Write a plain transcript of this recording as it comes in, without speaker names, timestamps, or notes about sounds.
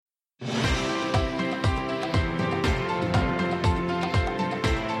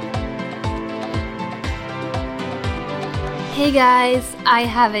Hey guys, I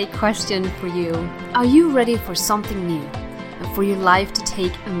have a question for you. Are you ready for something new and for your life to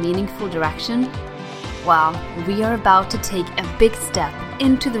take a meaningful direction? Well, we are about to take a big step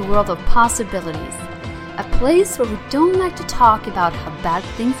into the world of possibilities. A place where we don't like to talk about how bad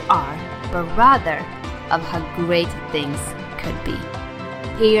things are, but rather of how great things could be.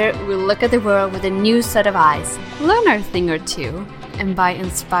 Here, we look at the world with a new set of eyes, learn our thing or two, and by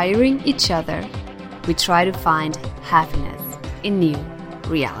inspiring each other, we try to find happiness in new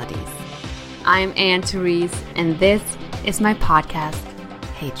realities. I'm Anne-Therese, and this is my podcast,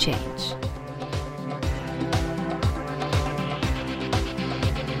 Hey Change.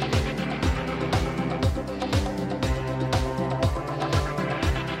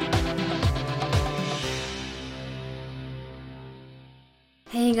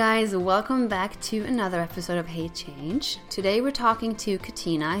 Hey guys, welcome back to another episode of Hey Change. Today we're talking to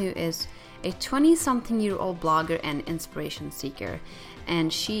Katina, who is a 20-something-year-old blogger and inspiration seeker.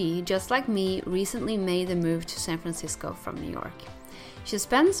 And she, just like me, recently made the move to San Francisco from New York. She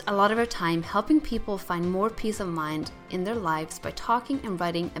spends a lot of her time helping people find more peace of mind in their lives by talking and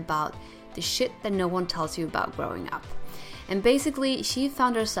writing about the shit that no one tells you about growing up. And basically, she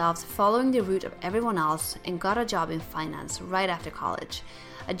found herself following the route of everyone else and got a job in finance right after college.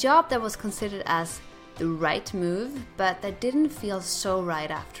 A job that was considered as the right move, but that didn't feel so right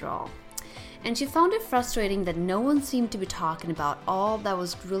after all. And she found it frustrating that no one seemed to be talking about all that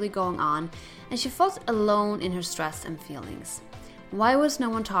was really going on, and she felt alone in her stress and feelings. Why was no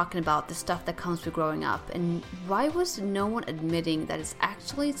one talking about the stuff that comes with growing up, and why was no one admitting that it's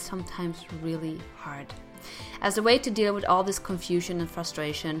actually sometimes really hard? As a way to deal with all this confusion and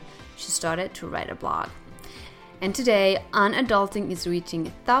frustration, she started to write a blog. And today, Unadulting is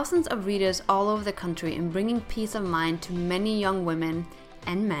reaching thousands of readers all over the country and bringing peace of mind to many young women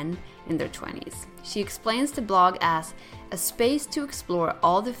and men in their 20s. She explains the blog as a space to explore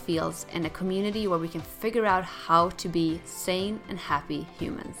all the fields and a community where we can figure out how to be sane and happy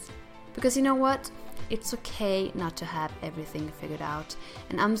humans. Because you know what? It's okay not to have everything figured out.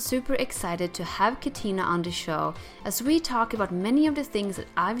 And I'm super excited to have Katina on the show as we talk about many of the things that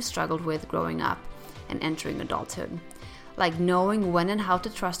I've struggled with growing up and entering adulthood. Like knowing when and how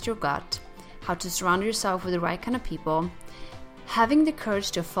to trust your gut, how to surround yourself with the right kind of people, having the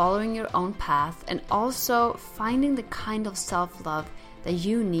courage to following your own path, and also finding the kind of self-love that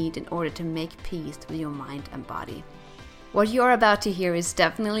you need in order to make peace with your mind and body. What you are about to hear is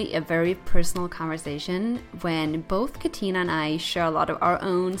definitely a very personal conversation when both Katina and I share a lot of our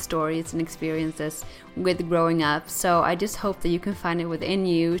own stories and experiences with growing up. So I just hope that you can find it within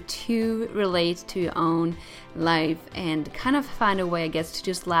you to relate to your own life and kind of find a way, I guess, to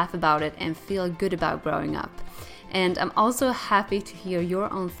just laugh about it and feel good about growing up. And I'm also happy to hear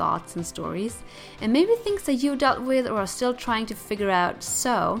your own thoughts and stories, and maybe things that you dealt with or are still trying to figure out.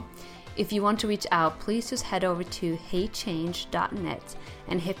 So, if you want to reach out, please just head over to heychange.net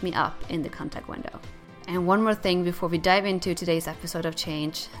and hit me up in the contact window. And one more thing before we dive into today's episode of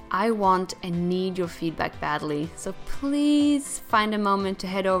Change, I want and need your feedback badly. So please find a moment to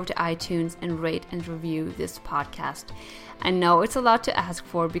head over to iTunes and rate and review this podcast. I know it's a lot to ask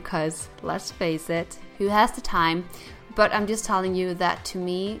for because, let's face it, who has the time? But I'm just telling you that to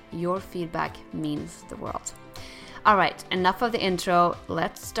me, your feedback means the world. Alright, enough of the intro.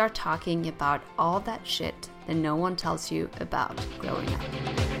 Let's start talking about all that shit that no one tells you about growing up.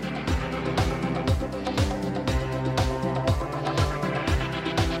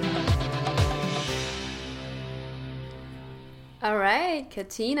 All right,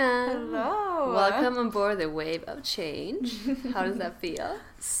 Katina. Hello. Welcome on board the wave of change. How does that feel?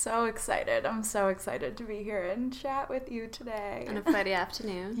 So excited. I'm so excited to be here and chat with you today. On a Friday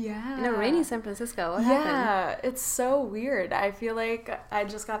afternoon. Yeah. In a rainy San Francisco. What happened? Yeah, it's so weird. I feel like I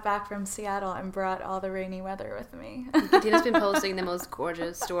just got back from Seattle and brought all the rainy weather with me. Katina's been posting the most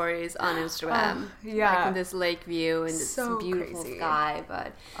gorgeous stories on Instagram. Yeah. Like in this lake view and this So beautiful crazy. sky.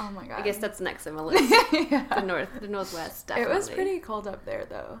 But Oh my god. I guess that's next on my list. Yeah. The Northwest, definitely. It was pretty cold up there,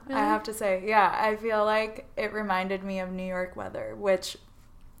 though. Really? I have to say. Yeah, I feel like it reminded me of New York weather, which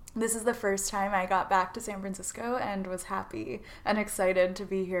this is the first time I got back to San Francisco and was happy and excited to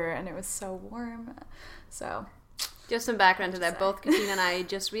be here, and it was so warm. So, just some background to that. Both Katina and I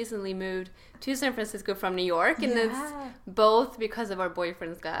just recently moved to San Francisco from New York, and it's both because of our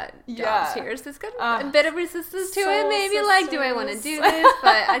boyfriends got jobs here. So it's got a bit of resistance to it. Maybe like, do I want to do this?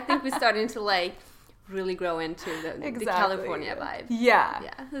 But I think we're starting to like really grow into the California vibe. Yeah.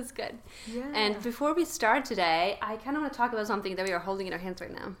 Yeah, that's good. Yeah. And before we start today, I kind of want to talk about something that we are holding in our hands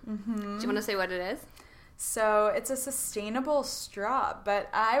right now. Mm-hmm. Do you want to say what it is? So it's a sustainable straw, but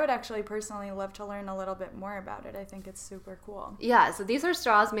I would actually personally love to learn a little bit more about it. I think it's super cool. Yeah, so these are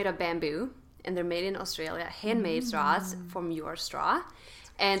straws made of bamboo, and they're made in Australia, handmade straws from your straw.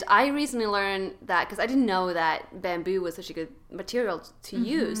 And I recently learned that, because I didn't know that bamboo was such a good material to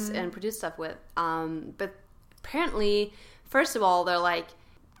use and produce stuff with. But apparently, first of all, they're like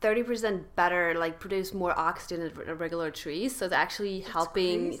 30% better, like produce more oxygen than regular trees. So they're actually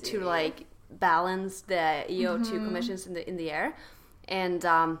helping to like balance the E022 emissions in the air. And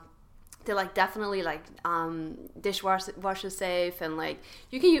they're like definitely like dishwasher safe, and like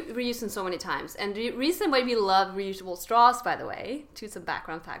you can reuse them so many times. And the reason why we love reusable straws, by the way, to some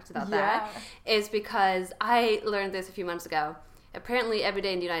background facts about that, is because I learned this a few months ago. Apparently every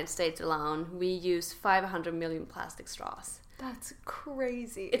day in the United States alone, we use 500 million plastic straws. That's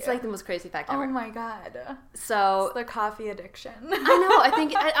crazy. It's like the most crazy fact ever. Oh my god. So it's the coffee addiction. I know. I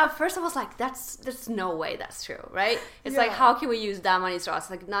think at first I was like, there's no way that's true, right? It's like, how can we use that many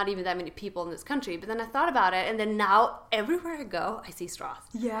straws? Like, not even that many people in this country. But then I thought about it, and then now everywhere I go, I see straws.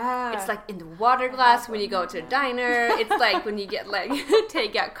 Yeah. It's like in the water glass when you go to a diner. It's like when you get like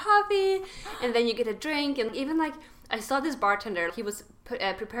take out coffee, and then you get a drink, and even like I saw this bartender. He was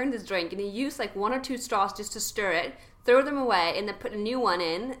preparing this drink, and he used like 1 or 2 straws just to stir it, throw them away, and then put a new one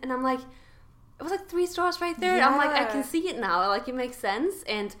in. And I'm like, it was like 3 straws right there. Yeah. I'm like, I can see it now. Like, it makes sense.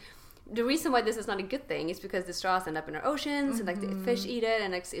 And the reason why this is not a good thing is because the straws end up in our oceans, and like the fish eat it,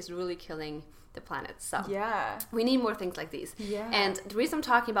 and it's really killing the planet. So we need more things like these. Yeah. And the reason I'm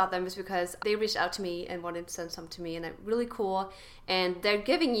talking about them is because they reached out to me and wanted to send some to me, and they're really cool. And they're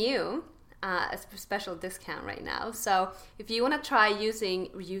giving you a special discount right now. So if you want to try using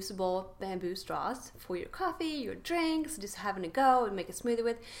reusable bamboo straws for your coffee, your drinks, just having a go and make a smoothie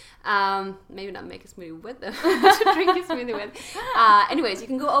with, maybe not make a smoothie with them, to drink a smoothie with. Anyways, you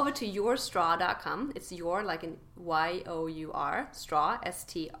can go over to yourstraw.com. It's your, like in Y-O-U-R, straw,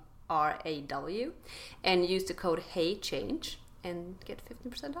 S-T-R-A-W, and use the code HeyChange and get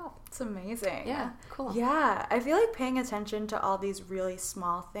 15% off. It's amazing. Yeah, cool. Yeah, I feel like paying attention to all these really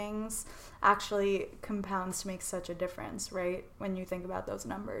small things actually compounds to make such a difference, right? When you think about those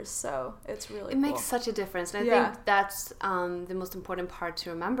numbers. So it's really cool. Makes such a difference. And I think that's the most important part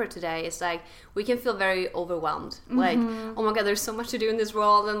to remember today is like we can feel very overwhelmed. Like, oh my God, there's so much to do in this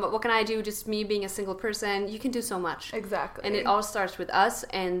world. And what can I do? Just me being a single person. You can do so much. Exactly. And it all starts with us.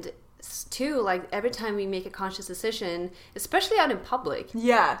 And too, like every time we make a conscious decision, especially out in public,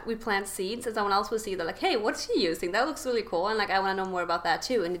 we plant seeds and someone else will see, they're like, hey, what's she using? That looks really cool, and like I want to know more about that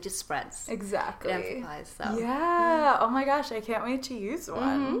too. And it just spreads. Exactly. It amplifies. So oh my gosh, I can't wait to use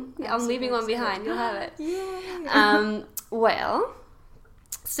one. I'm leaving one behind. You'll have it. Yay. Well,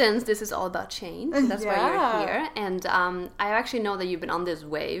 since this is all about change, that's why you're here, and I actually know that you've been on this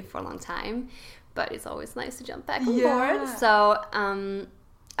wave for a long time, but it's always nice to jump back on board. So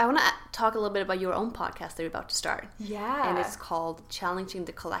I want to talk a little bit about your own podcast that you're about to start. Yeah. And it's called Challenging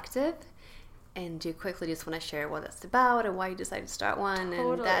the Collective. And you quickly just want to share what that's about and why you decided to start one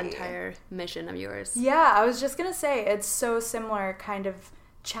and that entire mission of yours. Yeah, I was just going to say, it's so similar, kind of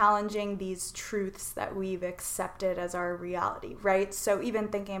challenging these truths that we've accepted as our reality, right? So even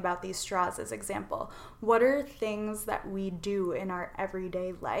thinking about these straws as example, what are things that we do in our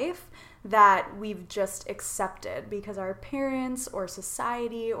everyday life that we've just accepted because our parents or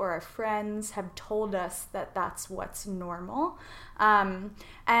society or our friends have told us that that's what's normal? And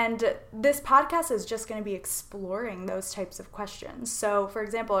this podcast is just going to be exploring those types of questions. So for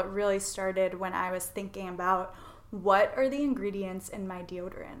example, it really started when I was thinking about what are the ingredients in my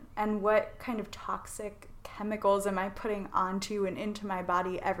deodorant and what kind of toxic chemicals am I putting onto and into my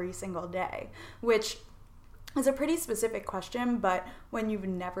body every single day, which is a pretty specific question, but when you've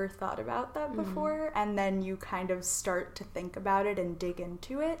never thought about that before and then you kind of start to think about it and dig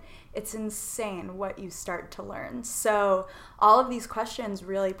into it, it's insane what you start to learn. So all of these questions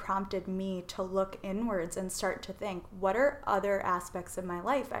really prompted me to look inwards and start to think, what are other aspects of my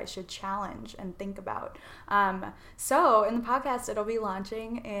life I should challenge and think about? So in the podcast, it'll be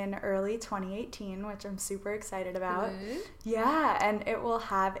launching in early 2018, which I'm super excited about. Yeah, and it will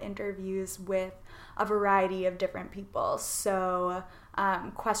have interviews with a variety of different people. So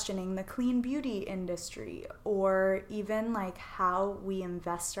questioning the clean beauty industry, or even like how we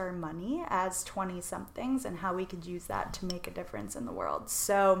invest our money as 20-somethings and how we could use that to make a difference in the world.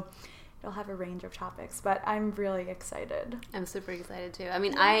 So it'll have a range of topics, but I'm really excited. I'm super excited too. I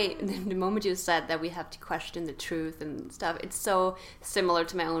mean, the moment you said that we have to question the truth and stuff, it's so similar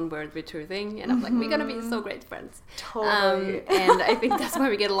to my own word with truthing, and I'm like, we're gonna be so great friends. Totally. And I think that's why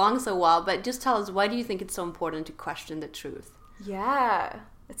we get along so well. But just tell us, why do you think it's so important to question the truth? Yeah,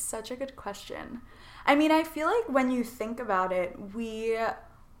 It's such a good question. I mean, I feel like when you think about it, we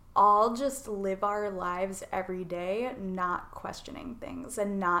all just live our lives every day not questioning things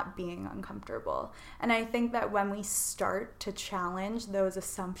and not being uncomfortable. And I think that when we start to challenge those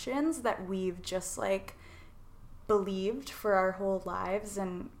assumptions that we've just like believed for our whole lives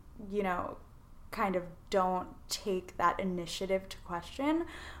and, you know, kind of don't take that initiative to question,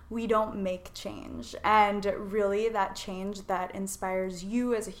 we don't make change. And really that change that inspires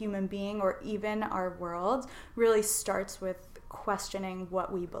you as a human being or even our world really starts with questioning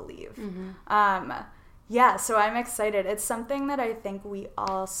what we believe. Yeah, so I'm excited. It's something that I think we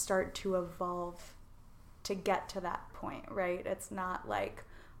all start to evolve to get to that point, right? It's not like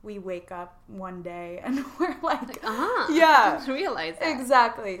we wake up one day and we're like I didn't realize that.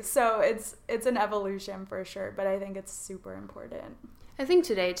 Exactly. So it's an evolution for sure, but I think it's super important. I think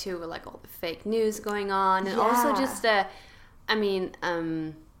today too, with like all the fake news going on, and also just this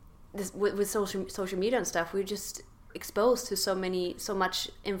with social media and stuff, we're just exposed to so much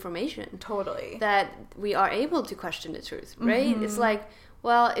information. Totally. That we are able to question the truth, right? It's like,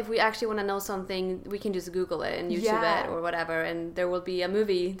 well, if we actually want to know something, we can just Google it and YouTube it or whatever, and there will be a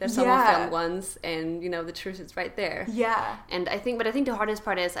movie that someone filmed once, and, you know, the truth is right there. Yeah. And I think the hardest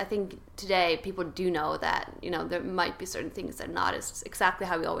part is, I think today people do know that, you know, there might be certain things that are not as exactly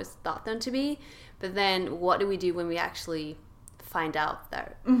how we always thought them to be, but then what do we do when we actually find out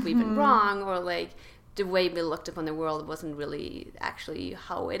that we've been wrong, or like the way we looked upon the world wasn't really actually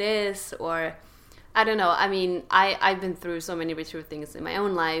how it is, or I don't know. I mean, I've been through so many true things in my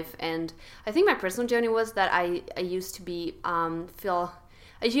own life, and I think my personal journey was that I used to be feel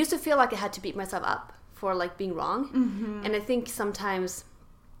like I had to beat myself up for like being wrong, and I think sometimes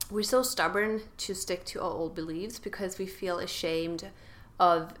we're so stubborn to stick to our old beliefs because we feel ashamed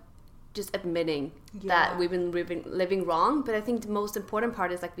of just admitting that we've been living wrong. But I think the most important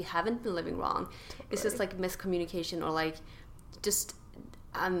part is like we haven't been living wrong. Totally. It's just like miscommunication or like just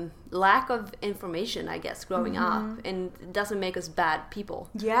lack of information, I guess, growing up, and it doesn't make us bad people.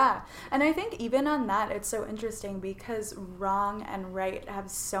 Yeah. And I think even on that, it's so interesting because wrong and right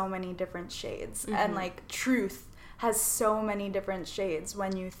have so many different shades, and like truth has so many different shades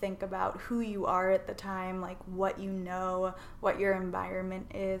when you think about who you are at the time, like what you know, what your environment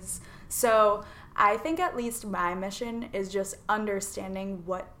is. So I think at least my mission is just understanding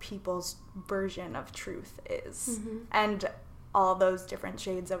what people's version of truth is, and all those different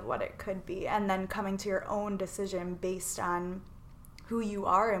shades of what it could be, and then coming to your own decision based on who you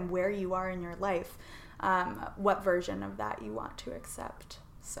are and where you are in your life, what version of that you want to accept.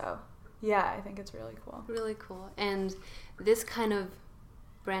 So yeah, I think it's really cool. Really cool. And this kind of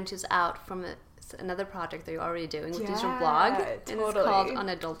branches out from another project that you're already doing, which is your blog. Totally. And it's called On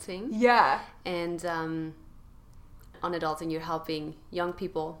Adulting. Yeah. And On Adulting, you're helping young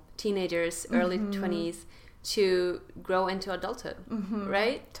people, teenagers, early 20s, to grow into adulthood,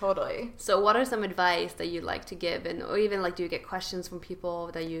 right? Totally. So what are some advice that you'd like to give, and or even like do you get questions from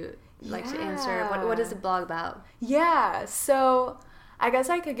people that you like to answer? What is the blog about? Yeah, so I guess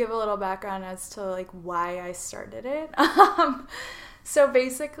I could give a little background as to like why I started it. So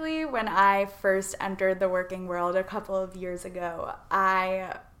basically when I first entered the working world a couple of years ago,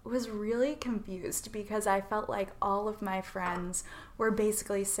 I was really confused because I felt like all of my friends were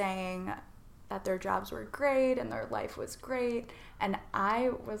basically saying that their jobs were great and their life was great. And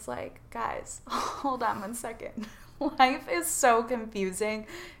I was like, guys, hold on one second. Life is so confusing.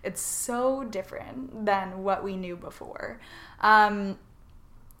 It's so different than what we knew before. And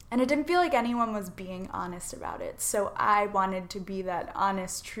it didn't feel like anyone was being honest about it. So I wanted to be that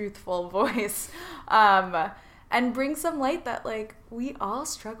honest, truthful voice, and bring some light that like we all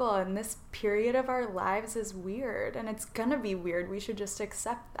struggle, and this period of our lives is weird, and it's gonna be weird. We should just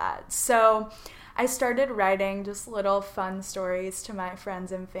accept that. So I started writing just little fun stories to my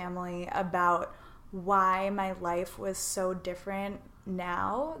friends and family about why my life was so different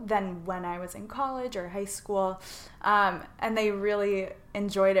now than when I was in college or high school, and they really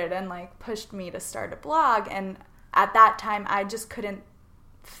enjoyed it and like pushed me to start a blog. And at that time I just couldn't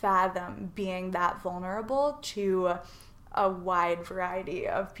fathom being that vulnerable to a wide variety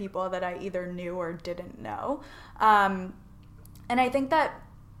of people that I either knew or didn't know, and I think that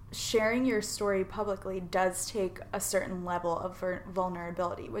sharing your story publicly does take a certain level of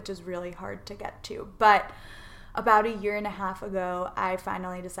vulnerability, which is really hard to get to. But about 1.5 years ago, I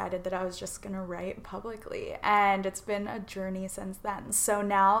finally decided that I was just going to write publicly, and it's been a journey since then. So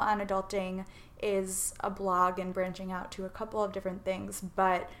now On Adulting is a blog and branching out to a couple of different things,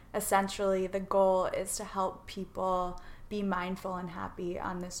 but essentially the goal is to help people be mindful and happy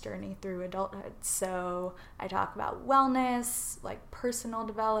on this journey through adulthood. So I talk about wellness, like personal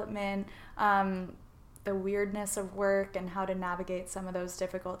development, the weirdness of work and how to navigate some of those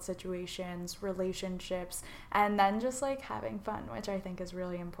difficult situations, relationships, and then just like having fun, which I think is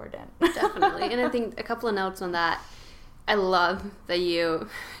really important. Definitely. And I think a couple of notes on that. I love that you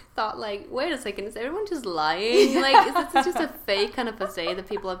thought like, wait a second, is everyone just lying? Like, is this just a fake kind of facade that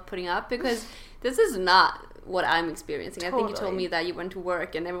people are putting up? Because this is not what I'm experiencing. Totally. I think you told me that you went to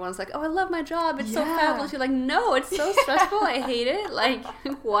work and everyone's like, oh, I love my job. It's so fabulous. You're like, no, it's so stressful. I hate it. Like,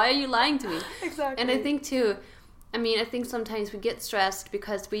 why are you lying to me? Exactly. And I think too, I think sometimes we get stressed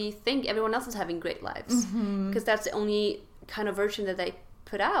because we think everyone else is having great lives. Because that's the only kind of version that they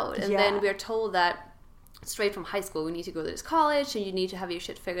put out. And then we're told that straight from high school, we need to go to this college and you need to have your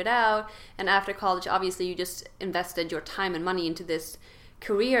shit figured out. And after college, obviously, you just invested your time and money into this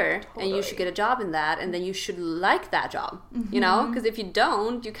career, and you should get a job in that, and then you should like that job, you know, because if you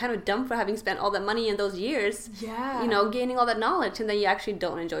don't, you're kind of dumb for having spent all that money in those years, you know, gaining all that knowledge, and then you actually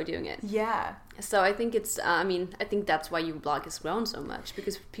don't enjoy doing it. So I think it's I think that's why your blog has grown so much,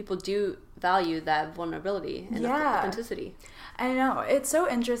 because people do value that vulnerability and authenticity. I know, it's so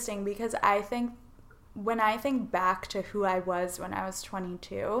interesting, because I think when I think back to who I was when I was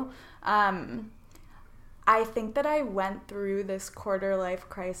 22, I think that I went through this quarter life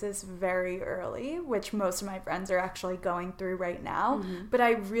crisis very early, which most of my friends are actually going through right now. But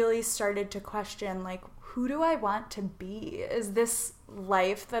I really started to question, like, who do I want to be? Is this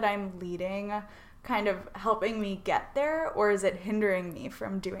life that I'm leading kind of helping me get there, or is it hindering me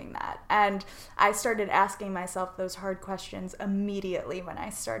from doing that? And I started asking myself those hard questions immediately when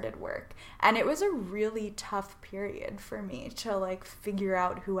I started work. And it was a really tough period for me to like figure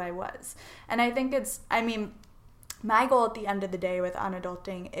out who I was. And I think my goal at the end of the day with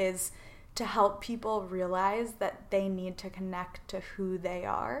Unadulting is to help people realize that they need to connect to who they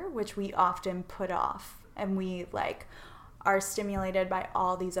are, which we often put off, and we like are stimulated by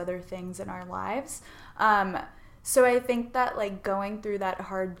all these other things in our lives. So I think that like going through that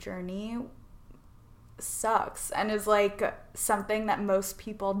hard journey sucks and is like something that most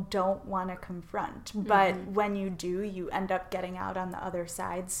people don't want to confront. But when you do, you end up getting out on the other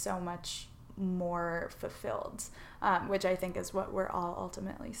side so much more fulfilled, which I think is what we're all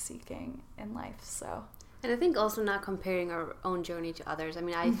ultimately seeking in life. So. And I think also not comparing our own journey to others. I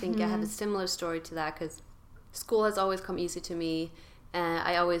mean, I think I have a similar story to that, because school has always come easy to me.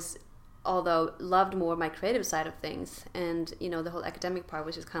 I always, although, loved more my creative side of things. And, you know, the whole academic part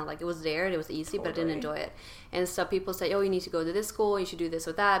was just kind of like, it was there, it was easy, but I didn't enjoy it. And so people say, oh, you need to go to this school, you should do this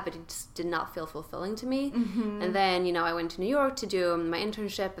or that, but it just did not feel fulfilling to me. And then, you know, I went to New York to do my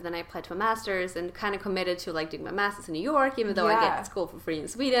internship, and then I applied to a master's and kind of committed to, like, doing my master's in New York, even though I get school for free in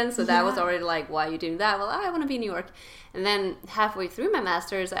Sweden. So that was already like, why are you doing that? Well, I want to be in New York. And then halfway through my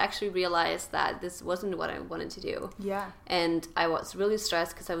master's, I actually realized that this wasn't what I wanted to do. And I was really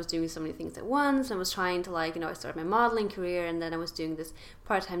stressed because I was doing so many things at once. I was trying to, like, you know, I started my modeling career, and then I was doing this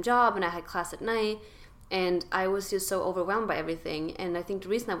part-time job, and I had class at night. And I was just so overwhelmed by everything. And I think the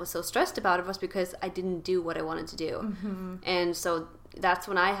reason I was so stressed about it was because I didn't do what I wanted to do. And so that's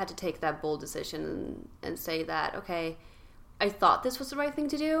when I had to take that bold decision and say that, okay, I thought this was the right thing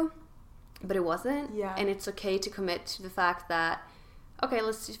to do, but it wasn't. And it's okay to commit to the fact that, okay,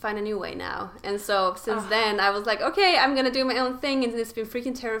 let's just find a new way now. And so since then, I was like, okay, I'm gonna do my own thing, and it's been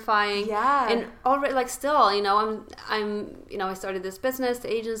freaking terrifying. And already, like, still, you know, I'm, you know, I started this business,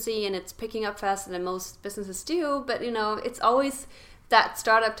 the agency, and it's picking up faster than most businesses do. But you know, it's always that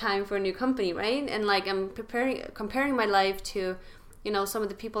startup time for a new company, right? And like, I'm comparing my life to, you know, some of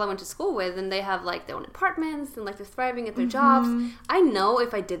the people I went to school with, and they have like their own apartments and like they're thriving at their jobs. I know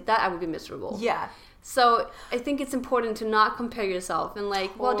if I did that, I would be miserable. So I think it's important to not compare yourself and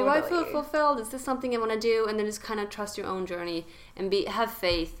like, well, do I feel fulfilled? Is this something I want to do? And then just kind of trust your own journey and have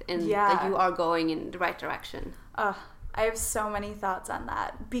faith in that you are going in the right direction. I have so many thoughts on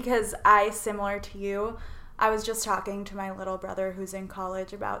that, because similar to you, I was just talking to my little brother who's in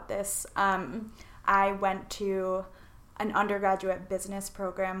college about this. I went to an undergraduate business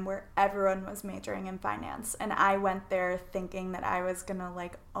program where everyone was majoring in finance, and I went there thinking that I was gonna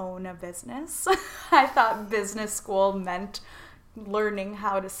like own a business. I thought business school meant learning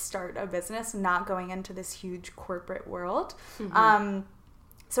how to start a business, not going into this huge corporate world.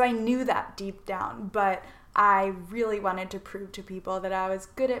 So I knew that deep down, but I really wanted to prove to people that I was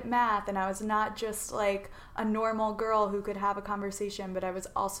good at math, and I was not just like a normal girl who could have a conversation, but I was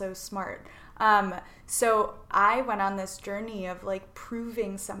also smart. So I went on this journey of like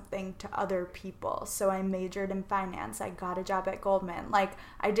proving something to other people. So I majored in finance. I got a job at Goldman. Like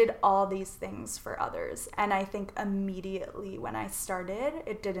I did all these things for others. And I think immediately when I started,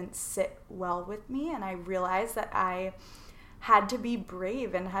 it didn't sit well with me. And I realized that I had to be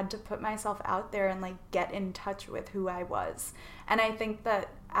brave and had to put myself out there and like get in touch with who I was. And I think that,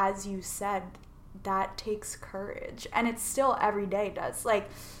 as you said, that takes courage. And it still every day does. Like,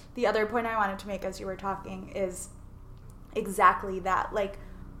 the other point I wanted to make as you were talking is exactly that. Like,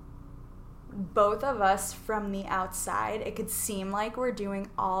 both of us from the outside, it could seem like we're doing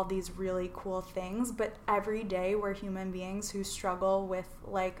all these really cool things, but every day we're human beings who struggle with,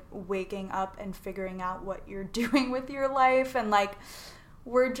 like, waking up and figuring out what you're doing with your life. And, like,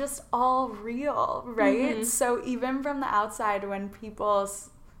 we're just all real, right? Mm-hmm. So even from the outside, when people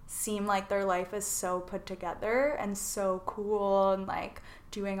seem like their life is so put together and so cool and, like,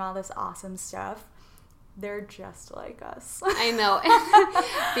 doing all this awesome stuff, they're just like us. I know.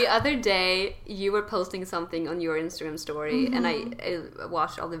 The other day you were posting something on your Instagram story, and I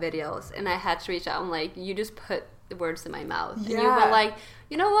watched all the videos, and I had to reach out. I'm like, you just put the words in my mouth. Yeah. And you were like,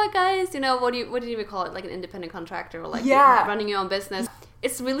 you know what, guys, what do you even call it, like an independent contractor, or like running your own business.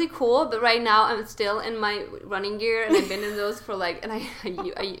 It's really cool, but right now I'm still in my running gear, and I've been in those for like, and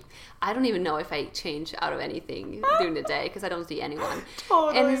I don't even know if I change out of anything during the day because I don't see anyone.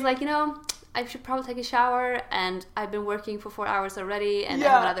 Totally. And it's like, I should probably take a shower, and I've been working for 4 hours already, and I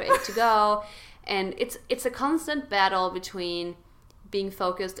have another 8 to go. And it's a constant battle between being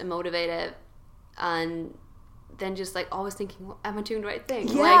focused and motivated and then just like always thinking, well, am I doing the right thing?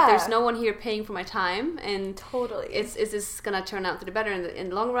 Yeah. Like, there's no one here paying for my time, and totally, is this gonna turn out to the better in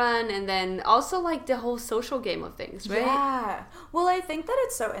the long run? And then also like the whole social game of things, right? Yeah. Well, I think that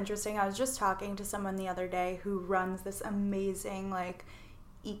it's so interesting. I was just talking to someone the other day who runs this amazing like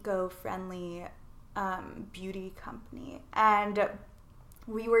eco-friendly beauty company, and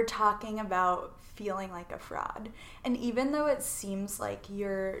we were talking about feeling like a fraud. And even though it seems like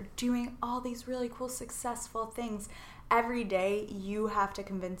you're doing all these really cool, successful things, every day you have to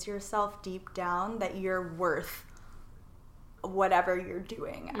convince yourself deep down that you're worth whatever you're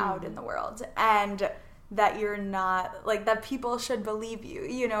doing out in the world, and that you're not, like, that people should believe you.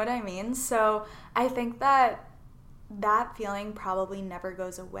 You know what I mean? So I think that feeling probably never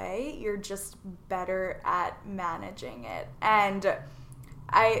goes away. You're just better at managing it. And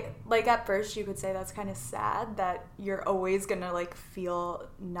at first you could say that's kind of sad that you're always gonna like feel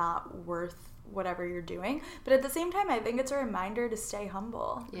not worth whatever you're doing, but at the same time I think it's a reminder to stay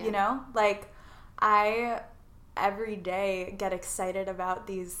humble. Like, I every day get excited about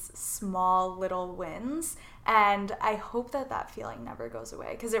these small little wins, and I hope that feeling never goes away,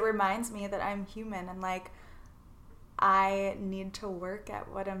 because it reminds me that I'm human, and like I need to work at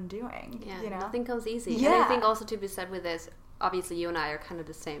what I'm doing. Nothing comes easy. And I think also to be said with this, obviously you and I are kind of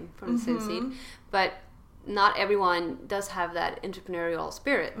the same, from the same seed, but not everyone does have that entrepreneurial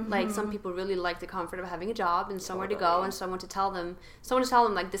spirit. Like, some people really like the comfort of having a job and somewhere to go, and someone to tell them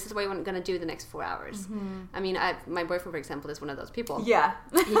like, this is what you're going to do the next 4 hours. I mean, my boyfriend, for example, is one of those people. Yeah.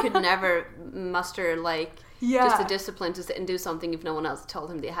 He could never muster like just the discipline to sit and do something if no one else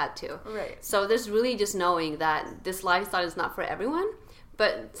told him they had to. Right. So there's really just knowing that this lifestyle is not for everyone.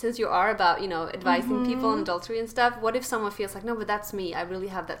 But since you are about, advising people on adultery and stuff, what if someone feels like, no, but that's me. I really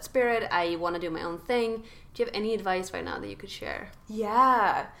have that spirit. I want to do my own thing. Do you have any advice right now that you could share?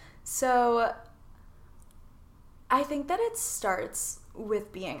 Yeah. So I think that it starts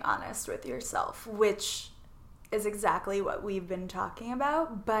with being honest with yourself, which is exactly what we've been talking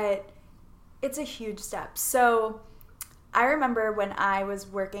about, but it's a huge step. So I remember when I was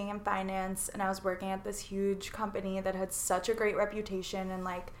working in finance, and I was working at this huge company that had such a great reputation, and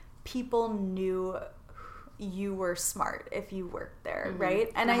like people knew you were smart if you worked there, right?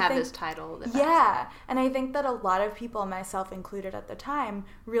 And I have this title. And I think that a lot of people, myself included at the time,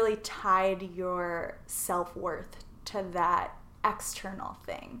 really tied your self-worth to that external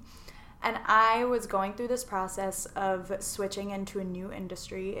thing. And I was going through this process of switching into a new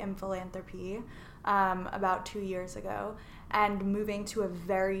industry in philanthropy about 2 years ago, and moving to a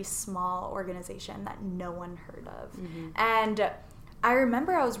very small organization that no one heard of. And I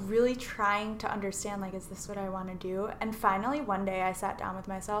remember I was really trying to understand, like, is this what I want to do? And finally one day I sat down with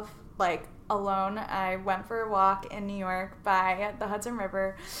myself, like, alone. I went for a walk in New York by the Hudson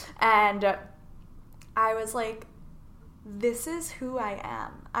River, and I was like, this is who I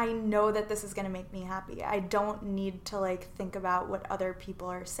am. I know that this is going to make me happy. I don't need to like think about what other people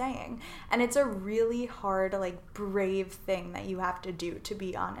are saying. And it's a really hard, like brave thing that you have to do to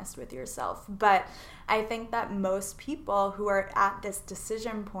be honest with yourself. But I think that most people who are at this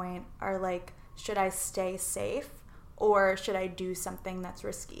decision point are like, should I stay safe or should I do something that's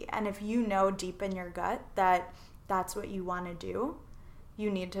risky? And if you know deep in your gut that that's what you want to do, you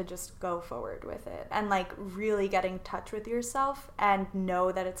need to just go forward with it and like really get in touch with yourself and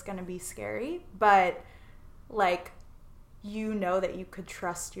know that it's going to be scary, but like you know that you could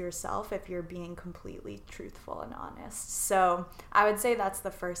trust yourself if you're being completely truthful and honest. So I would say that's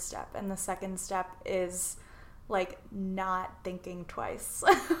the first step. And the second step is like not thinking twice.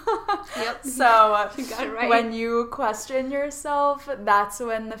 Yep. So you got it right. When you question yourself, that's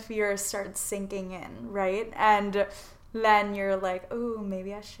when the fear starts sinking in, right? And then you're like, oh,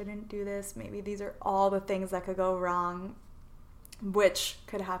 maybe I shouldn't do this. Maybe these are all the things that could go wrong, which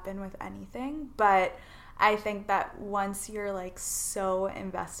could happen with anything. But I think that once you're like so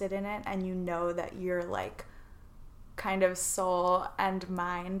invested in it and you know that your like kind of soul and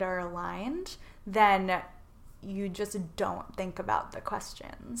mind are aligned, then you just don't think about the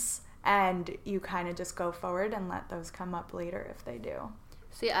questions and you kind of just go forward and let those come up later if they do.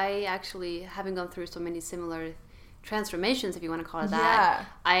 See, I actually, having gone through so many similar transformations, if you want to call it that,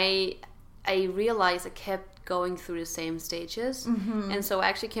 I realized I kept going through the same stages, and so I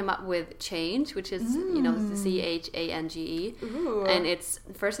actually came up with change, which is you know, the CHANGE. And it's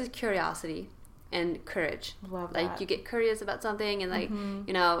first is curiosity and courage. Love like that. you get curious about something and like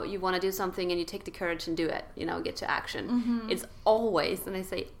you know, you want to do something and you take the courage and do it, you know, get to action. It's always, and I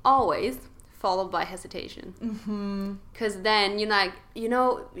say always, followed by hesitation, because then you're like, you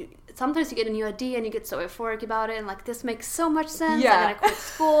know, sometimes you get a new idea and you get so euphoric about it and like, this makes so much sense. I'm gonna quit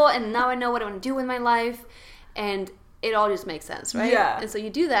school and now I know what I want to do with my life, and it all just makes sense, right? And so you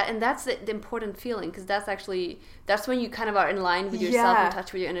do that, and that's the important feeling, because that's when you kind of are in line with yourself, in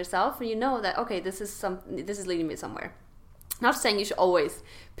touch with your inner self, and you know that, okay, this is leading me somewhere. Not saying you should always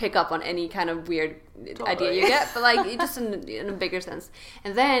pick up on any kind of weird idea you get, but like just in a bigger sense.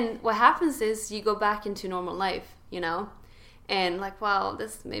 And then what happens is you go back into normal life, you know, and like, wow,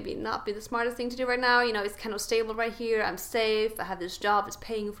 this maybe not be the smartest thing to do right now. You know, it's kind of stable right here. I'm safe. I have this job. It's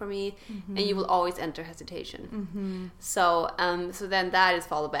paying for me. And you will always enter hesitation. So then that is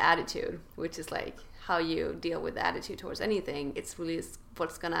followed by attitude, which is like how you deal with the attitude towards anything. It's really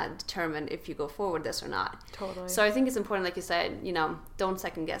what's going to determine if you go forward this or not. Totally. So I think it's important, like you said, you know, don't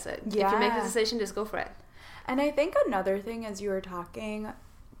second guess it. If you make a decision, just go for it. And I think another thing, as you were talking,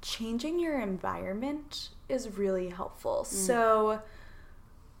 changing your environment is really helpful. So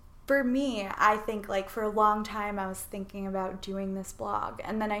for me, I think like for a long time I was thinking about doing this blog,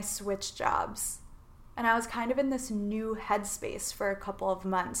 and then I switched jobs. And I was kind of in this new headspace for a couple of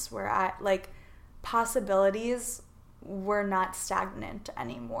months where I like possibilities were not stagnant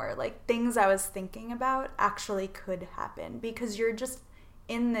anymore. Like things I was thinking about actually could happen because you're just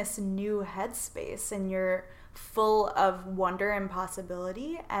in this new headspace and you're full of wonder and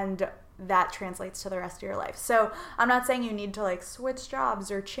possibility, and that translates to the rest of your life. So I'm not saying you need to like switch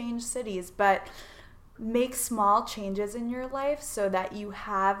jobs or change cities, but make small changes in your life so that you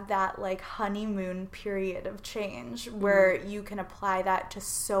have that like honeymoon period of change where you can apply that to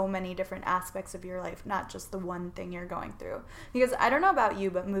so many different aspects of your life, not just the one thing you're going through. Because I don't know about you,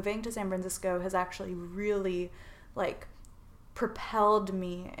 but moving to San Francisco has actually really like propelled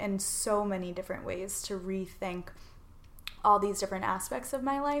me in so many different ways to rethink all these different aspects of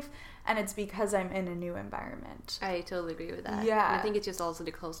my life, and it's because I'm in a new environment. I totally agree with that. Yeah. And I think it's just also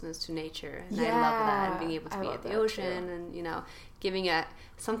the closeness to nature, and I love that, and being able to be at the ocean, and you know, giving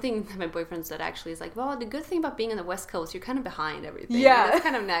something that my boyfriend said actually is like, well, the good thing about being on the West Coast, you're kind of behind everything. Yeah, and it's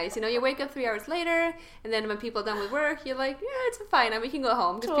kind of nice. You know, you wake up 3 hours later, and then when people are done with work, you're like, yeah, it's fine, we can go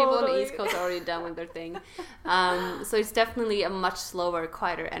home, because people on the East Coast are already done with their thing. So it's definitely a much slower,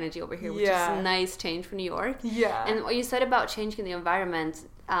 quieter energy over here, which is a nice change for New York. Yeah. And what you said about changing the environment,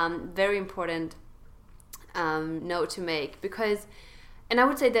 very important note to make, because, and I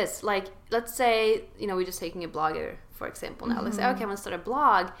would say this, like, let's say, you know, we're just taking a blogger, for example, now. Let's say, okay, I'm going to start a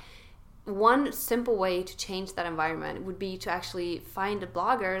blog. One simple way to change that environment would be to actually find a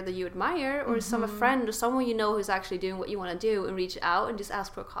blogger that you admire, or a friend or someone you know who's actually doing what you want to do, and reach out and just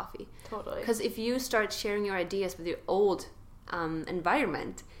ask for a coffee. Totally. Because if you start sharing your ideas with your old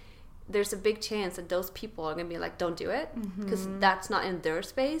environment, there's a big chance that those people are going to be like, don't do it, because that's not in their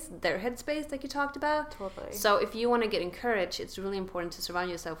space, their headspace, like you talked about. Totally. So if you want to get encouraged, it's really important to surround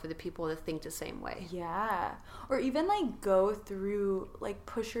yourself with the people that think the same way. Yeah. Or even like go through, like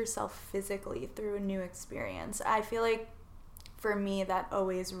push yourself physically through a new experience. I feel like for me that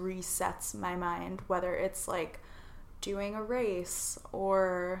always resets my mind, whether it's like doing a race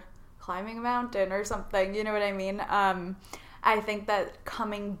or climbing a mountain or something, you know what I mean? I think that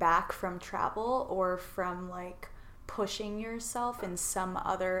coming back from travel or from like pushing yourself in some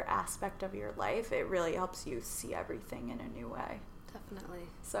other aspect of your life, it really helps you see everything in a new way. Definitely.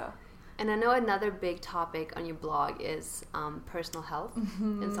 So, and I know another big topic on your blog is personal health,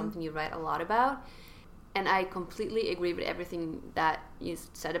 and something you write a lot about. And I completely agree with everything that you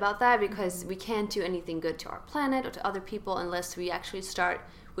said about that, because we can't do anything good to our planet or to other people unless we actually start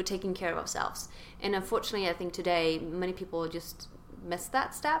with taking care of ourselves. And unfortunately, I think today many people just miss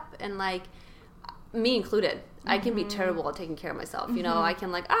that step, and like me included, I can be terrible at taking care of myself. You know, I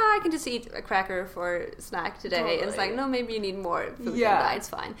can like, I can just eat a cracker for a snack today. Totally. And it's like, no, maybe you need more food than that. It's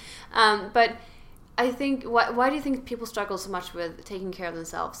fine. But I think, why do you think people struggle so much with taking care of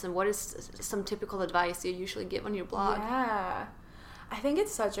themselves? And what is some typical advice you usually give on your blog? Yeah, I think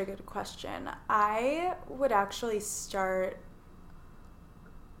it's such a good question. I would actually start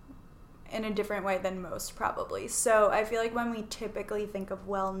in a different way than most, probably. So I feel like when we typically think of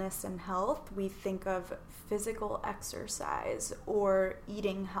wellness and health, we think of physical exercise or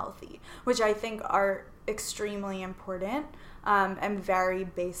eating healthy, which I think are extremely important and vary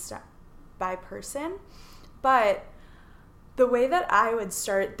based by person. But the way that I would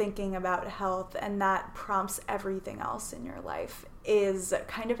start thinking about health, and that prompts everything else in your life, is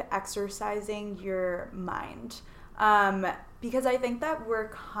kind of exercising your mind. Because I think that we're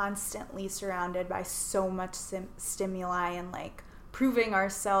constantly surrounded by so much stimuli and like proving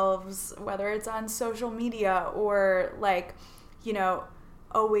ourselves, whether it's on social media or like, you know,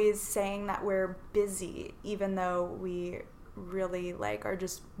 always saying that we're busy, even though we really like are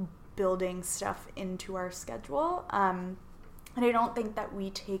just building stuff into our schedule. And I don't think that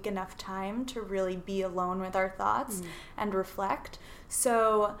we take enough time to really be alone with our thoughts and reflect.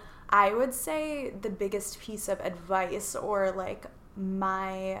 So I would say the biggest piece of advice, or like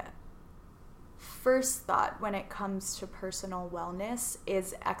my first thought when it comes to personal wellness,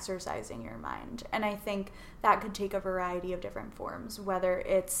 is exercising your mind. And I think that could take a variety of different forms, whether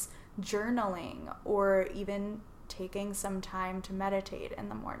it's journaling or even taking some time to meditate in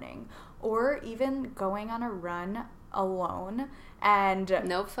the morning, or even going on a run alone and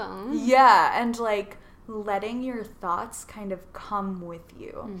no phone. Yeah, and like letting your thoughts kind of come with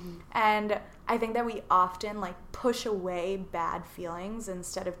you. And I think that we often like push away bad feelings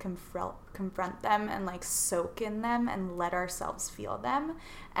instead of confront them and like soak in them and let ourselves feel them.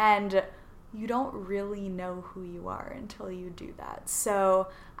 And you don't really know who you are until you do that. So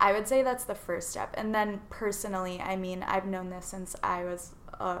I would say that's the first step. And then personally, I mean, I've known this since I was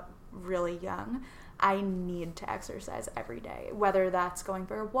really young. I need to exercise every day, whether that's going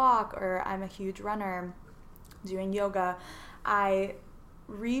for a walk or I'm a huge runner, doing yoga. I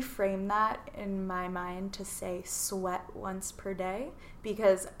reframe that in my mind to say sweat once per day,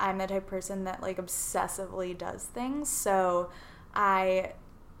 because I'm the type of person that like obsessively does things. So I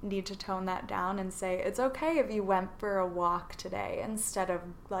need to tone that down and say it's okay if you went for a walk today instead of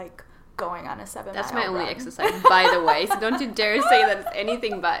like going on a 7-mile run. That's my only exercise, by the way, so don't you dare say that it's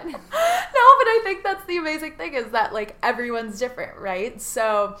anything but. No, but I think that's the amazing thing, is that like everyone's different, right?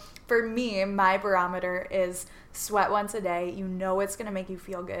 So for me, my barometer is sweat once a day. You know it's going to make you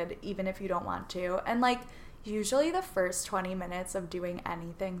feel good even if you don't want to. And like usually the first 20 minutes of doing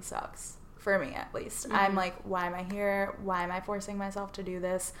anything sucks. For me, at least. I'm like, why am I here? Why am I forcing myself to do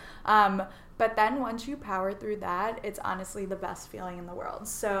this? But then once you power through that, it's honestly the best feeling in the world.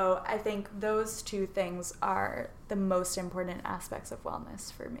 So I think those two things are the most important aspects of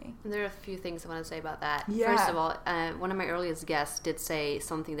wellness for me. And there are a few things I want to say about that. Yeah. First of all, one of my earliest guests did say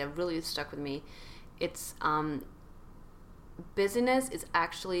something that really stuck with me. It's busyness is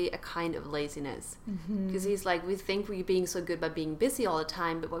actually a kind of laziness, because he's like, we think we're being so good by being busy all the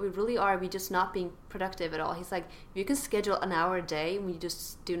time, but what we really are, we just not being productive at all. He's like, if you can schedule an hour a day when you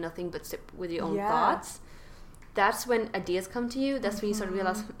just do nothing but sit with your own thoughts, that's when ideas come to you. That's when you sort of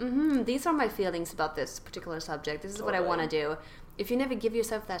realize, these are my feelings about this particular subject. This is what I want to do. If you never give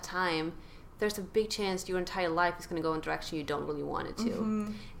yourself that time, there's a big chance your entire life is going to go in a direction you don't really want it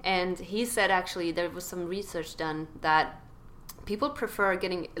to. And he said, actually, there was some research done that people prefer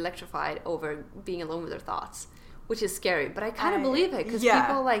getting electrified over being alone with their thoughts, which is scary. But I kind of believe it, because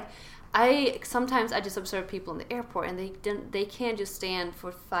people like, Sometimes I just observe people in the airport, and they can't just stand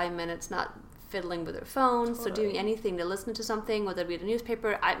for 5 minutes not fiddling with their phones, Totally. or doing anything. They listen to something, or they read a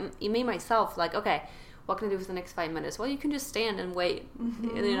newspaper. Me myself, like, okay, what can I do for the next 5 minutes? Well, you can just stand and wait.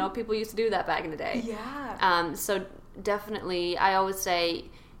 Mm-hmm. You know, people used to do that back in the day. Yeah. So definitely, I always say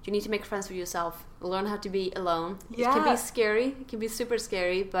you need to make friends with yourself. Learn how to be alone. Yeah. It can be scary. It can be super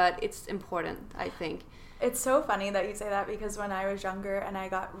scary, but it's important, I think. It's so funny that you say that, because when I was younger and I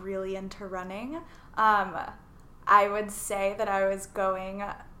got really into running, I would say that I was going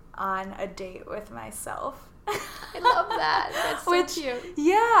on a date with myself. I love that. That's so cute.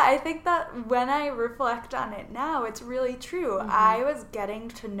 Yeah, I think that when I reflect on it now, it's really true. Mm-hmm. I was getting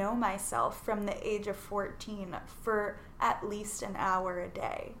to know myself from the age of 14 for at least an hour a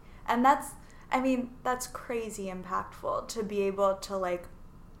day. And that's crazy impactful to be able to, like,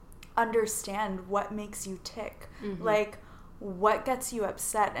 understand what makes you tick. Mm-hmm. Like, what gets you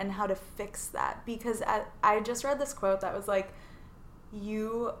upset and how to fix that. Because I just read this quote that was like,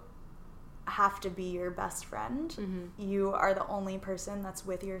 you have to be your best friend. Mm-hmm. You are the only person that's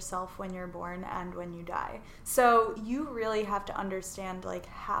with yourself when you're born and when you die. So you really have to understand, like,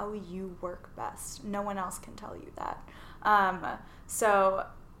 how you work best. No one else can tell you that. So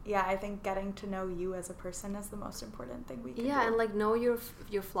yeah, I think getting to know you as a person is the most important thing we can do. Yeah, and, like, know your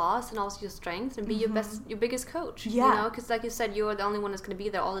flaws and also your strengths, and be Mm-hmm. your biggest coach. Yeah. You know, because like you said, you're the only one that's going to be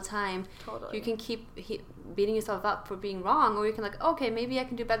there all the time. Totally. You can keep beating yourself up for being wrong, or you can, like, okay, maybe I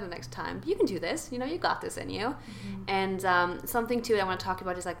can do better next time. You can do this. You know, you got this in you. Mm-hmm. And something too that I want to talk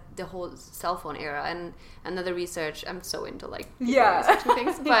about is, like, the whole cell phone era and another research. I'm so into, like, researching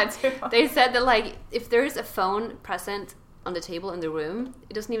things, but they said that, like, if there is a phone present on the table in the room,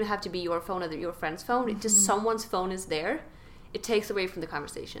 it doesn't even have to be your phone or your friend's phone. Mm-hmm. It just someone's phone is there. It takes away from the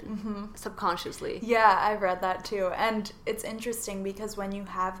conversation Mm-hmm. subconsciously. Yeah, I've read that too. And it's interesting because when you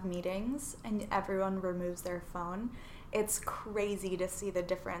have meetings and everyone removes their phone, it's crazy to see the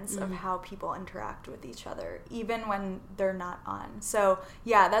difference of how people interact with each other, even when they're not on. So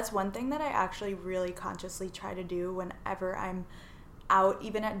yeah, that's one thing that I actually really consciously try to do whenever I'm out,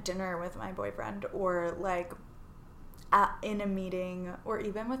 even at dinner with my boyfriend, or, like, in a meeting, or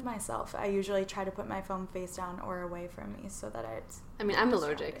even with myself. I usually try to put my phone face down or away from me so that I'm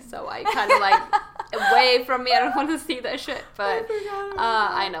allergic, so I kind of, like, away from me. I don't want to see that shit. But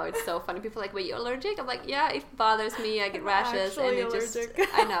I know, it's so funny. People are like, wait, you're allergic? I'm like, yeah, it bothers me. I get rashes, and it allergic. just,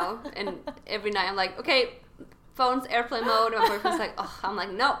 I know. And every night I'm like, okay, phone's airplane mode. And my boyfriend's like, oh, I'm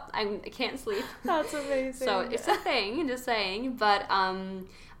like, no, I can't sleep. That's amazing. So it's a thing, just saying. But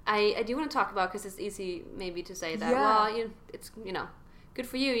I do want to talk about, because it's easy maybe to say that, well, it's, you know, good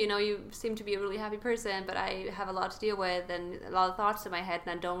for you, you know, you seem to be a really happy person, but I have a lot to deal with and a lot of thoughts in my head,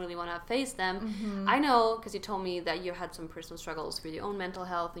 and I don't really want to face them. Mm-hmm. I know, because you told me that you had some personal struggles with your own mental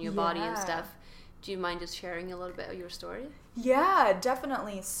health and your body and stuff. Do you mind just sharing a little bit of your story? Yeah,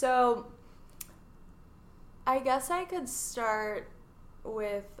 definitely. So I guess I could start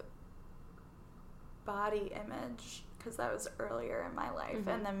with body image, because that was earlier in my life,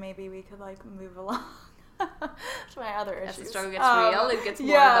 and then maybe we could, like, move along to my other issues. As the struggle gets real, it gets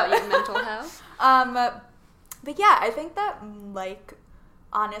more about your mental health. But yeah, I think that, like,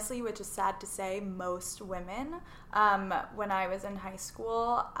 honestly, which is sad to say, most women, when I was in high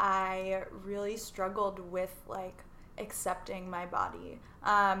school, I really struggled with, like, accepting my body.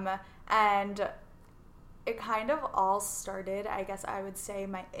 And it kind of all started, I guess I would say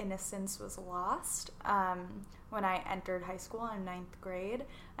my innocence was lost when I entered high school in 9th grade,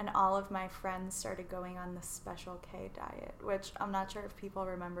 and all of my friends started going on the Special K diet, which I'm not sure if people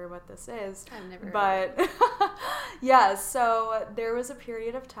remember what this is. I've never heard but of it. yeah, so there was a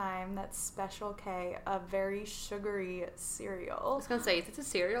period of time that Special K, a very sugary cereal. I was going to say, is it a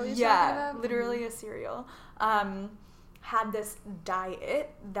cereal you're talking Yeah, about? literally a cereal. Had this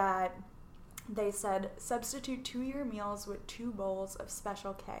diet that they said substitute 2 your meals with 2 bowls of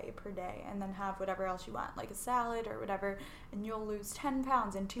Special K per day, and then have whatever else you want, like a salad or whatever, and you'll lose 10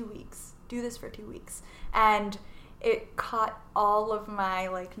 pounds in 2 weeks. Do this for 2 weeks. And it caught all of my,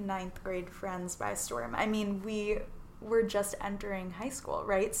 like, 9th grade friends by storm. I mean, we were just entering high school,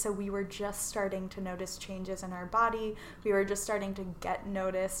 right? So we were just starting to notice changes in our body. We were just starting to get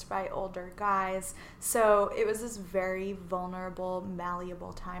noticed by older guys. So it was this very vulnerable,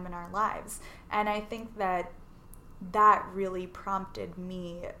 malleable time in our lives. And I think that that really prompted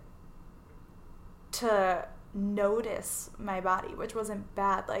me to notice my body, which wasn't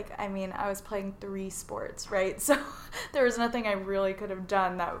bad. Like, I mean, I was playing 3 sports, right? So there was nothing I really could have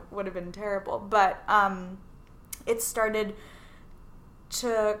done that would have been terrible. But it started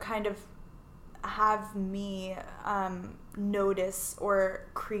to kind of have me notice or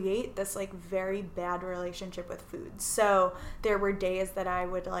create this like very bad relationship with food. So there were days that I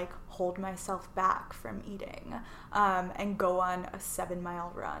would like hold myself back from eating, and go on a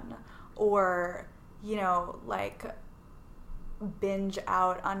 7-mile run, or, you know, like binge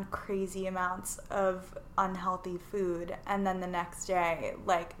out on crazy amounts of unhealthy food, and then the next day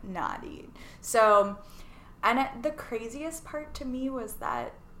like not eat. So, and the craziest part to me was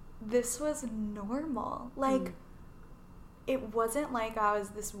that this was normal. Like, it wasn't like I was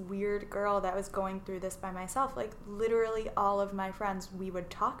this weird girl that was going through this by myself. Like, literally all of my friends, we would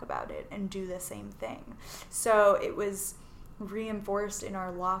talk about it and do the same thing. So it was reinforced in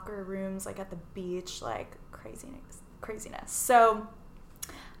our locker rooms, like at the beach, like craziness. So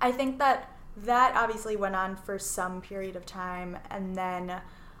I think that obviously went on for some period of time, and then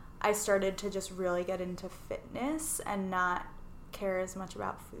I started to just really get into fitness and not care as much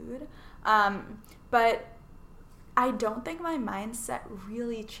about food. But I don't think my mindset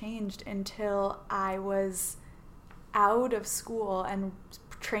really changed until I was out of school and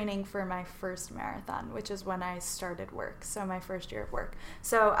training for my first marathon, which is when I started work, so my first year of work.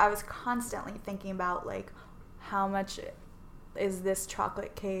 So I was constantly thinking about, like, how much is this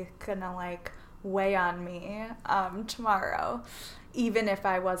chocolate cake gonna, like, weigh on me tomorrow, even if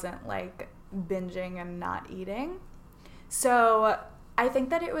I wasn't, like, binging and not eating. So I think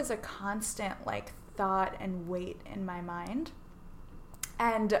that it was a constant, like, thought and weight in my mind.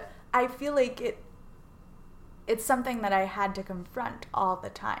 And I feel like it's something that I had to confront all the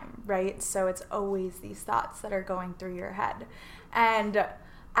time, right? So it's always these thoughts that are going through your head. And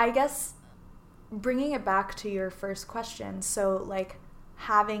I guess bringing it back to your first question, so like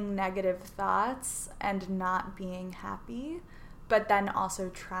having negative thoughts and not being happy, but then also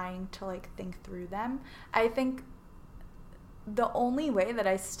trying to like think through them, I think the only way that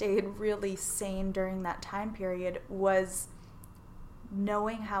I stayed really sane during that time period was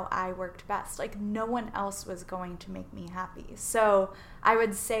knowing how I worked best. Like, no one else was going to make me happy. So I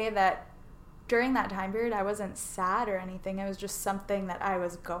would say that during that time period, I wasn't sad or anything. It was just something that I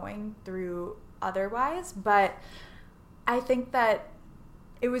was going through otherwise. But I think that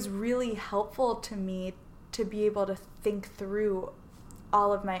it was really helpful to me to be able to think through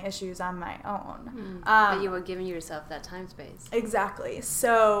all of my issues on my own. But you were giving yourself that time space. Exactly.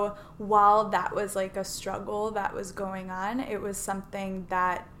 So while that was like a struggle that was going on, it was something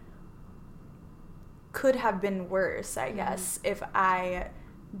that could have been worse, I guess, if I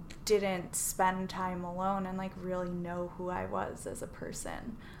didn't spend time alone and like really know who I was as a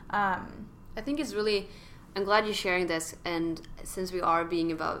person. I think it's really, I'm glad you're sharing this, and since we are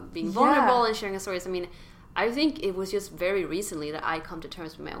being vulnerable and sharing our stories, I mean, I think it was just very recently that I come to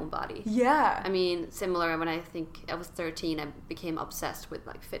terms with my own body. Yeah. I mean, similar when I think I was 13, I became obsessed with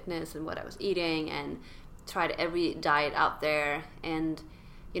like fitness and what I was eating and tried every diet out there. And,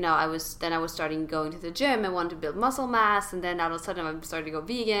 you know, I was starting going to the gym and wanted to build muscle mass. And then all of a sudden I started to go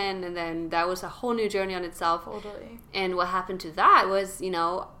vegan. And then that was a whole new journey on itself. Totally. And what happened to that was, you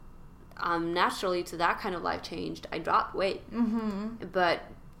know, naturally to that kind of life changed, I dropped weight. But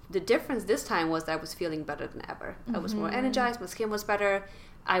the difference this time was that I was feeling better than ever. I was more energized. My skin was better.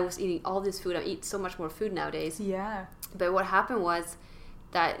 I was eating all this food. I eat so much more food nowadays. Yeah. But what happened was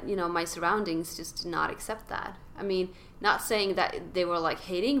that, you know, my surroundings just did not accept that. I mean, not saying that they were like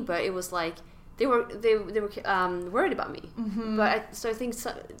hating, but it was like they were worried about me. But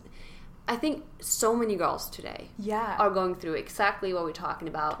I think so many girls today are going through exactly what we're talking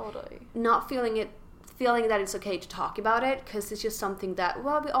about. Totally. Not feeling that it's okay to talk about it, because it's just something that,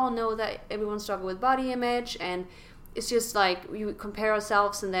 well, we all know that everyone struggles with body image, and it's just like we compare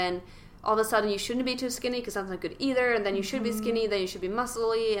ourselves, and then all of a sudden you shouldn't be too skinny because that's not good either, and then you should be skinny, then you should be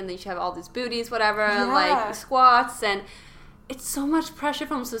muscly, and then you should have all these booties, whatever, and like squats, and it's so much pressure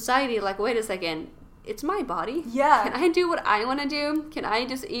from society. Like, wait a second, it's my body. Yeah. Can I do what I want to do? Can I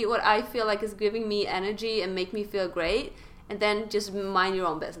just eat what I feel like is giving me energy and make me feel great? And then just mind your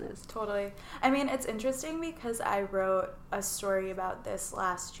own business. Totally. I mean, it's interesting because I wrote a story about this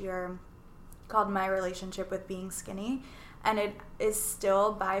last year called My Relationship with Being Skinny. And it is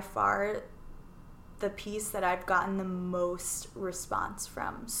still by far the piece that I've gotten the most response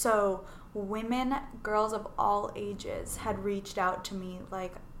from. So women, girls of all ages had reached out to me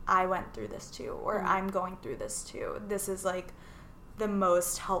like, I went through this too, or I'm going through this too. This is like the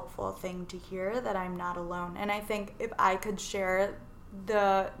most helpful thing to hear, that I'm not alone. And I think if I could share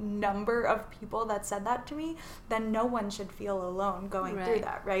the number of people that said that to me, then no one should feel alone going through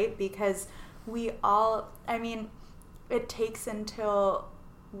that, right? Because we all, I mean, it takes until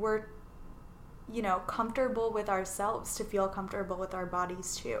we're, you know, comfortable with ourselves to feel comfortable with our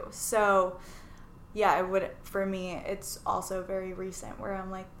bodies too. So yeah, it would, for me, it's also very recent where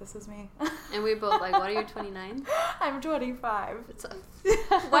I'm like, this is me. And we both like, what are you, 29? I'm 25.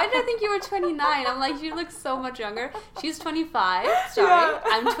 Why did I think you were 29? I'm like, you look so much younger. She's 25. Sorry. Yeah.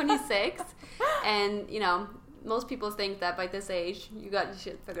 I'm 26. And, you know, most people think that by this age, you got your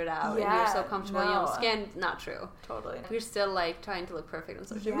shit figured out and you're so comfortable in your own skin. Not true. Totally. We're still, like, trying to look perfect on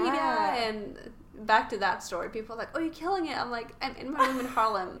social Yeah. media. And back to that story, people are like, oh, you're killing it. I'm like, I'm in my room in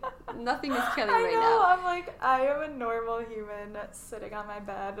Harlem. Nothing is killing me right now. I'm like, I am a normal human sitting on my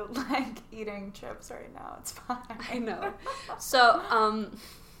bed, like, eating chips right now. It's fine. I know. So,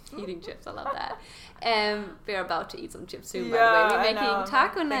 eating chips, I love that. We're about to eat some chips soon, by the way. We're making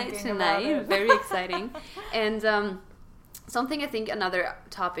taco night tonight. Very exciting. And something I think, another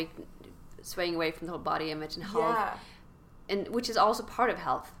topic, swaying away from the whole body image and health, and which is also part of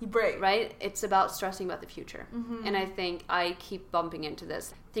health, right? It's about stressing about the future. Mm-hmm. And I think I keep bumping into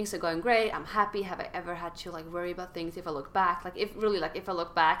this. Things are going great. I'm happy. Have I ever had to like worry about things if I look back? Like if I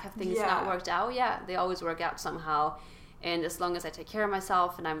look back, have things not worked out? Yeah, they always work out somehow. And as long as I take care of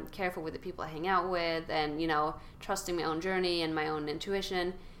myself and I'm careful with the people I hang out with and, you know, trusting my own journey and my own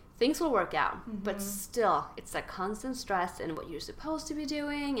intuition, things will work out. Mm-hmm. But still, it's that constant stress and what you're supposed to be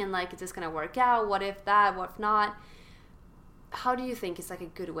doing and, like, is this going to work out? What if that? What if not? How do you think is, like, a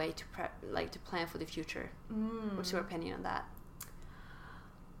good way to to plan for the future? What's your opinion on that?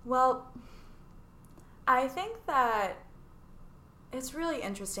 Well, I think that it's really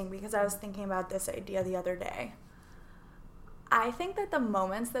interesting because I was thinking about this idea the other day. I think that the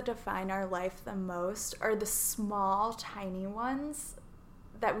moments that define our life the most are the small, tiny ones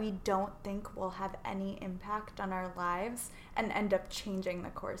that we don't think will have any impact on our lives and end up changing the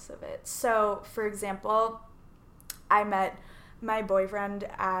course of it. So, for example, I met my boyfriend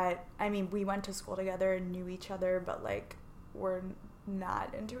we went to school together and knew each other, but, like, we're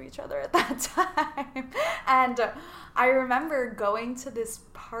not into each other at that time. And I remember going to this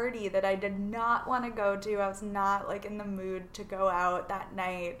party that I did not want to go to. I was not, like, in the mood to go out that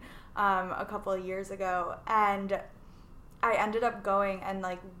night a couple of years ago. And I ended up going, and,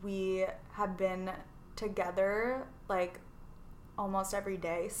 like, we have been together, like, almost every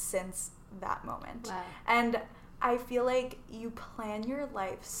day since that moment. Wow. And I feel like you plan your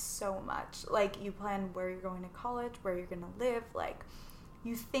life so much. Like, you plan where you're going to college, where you're going to live. Like,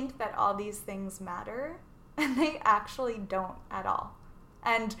 you think that all these things matter, and they actually don't at all.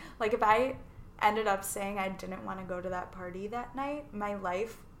 And, like, if I ended up saying I didn't want to go to that party that night, my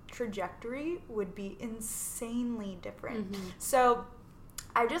life trajectory would be insanely different. Mm-hmm. So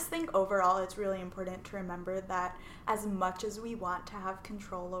I just think overall it's really important to remember that as much as we want to have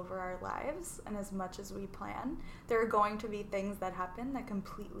control over our lives and as much as we plan, there are going to be things that happen that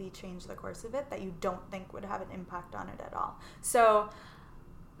completely change the course of it that you don't think would have an impact on it at all. So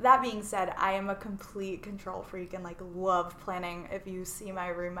that being said, I am a complete control freak and, like, love planning. If you see my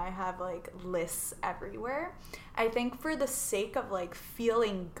room, I have, like, lists everywhere. I think for the sake of, like,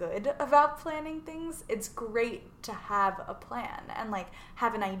 feeling good about planning things, it's great to have a plan and, like,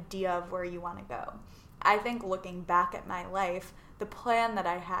 have an idea of where you want to go. I think looking back at my life, the plan that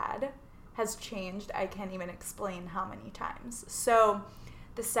I had has changed. I can't even explain how many times. So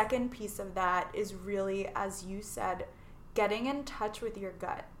the second piece of that is really, as you said, getting in touch with your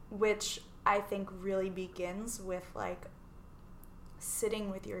gut, which I think really begins with, like,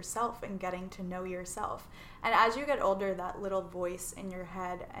 sitting with yourself and getting to know yourself. And as you get older, that little voice in your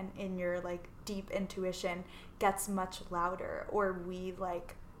head and in your, like, deep intuition gets much louder, or we,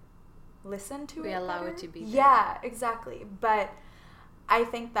 like, listen to it. We allow it to be there. Yeah, exactly. But I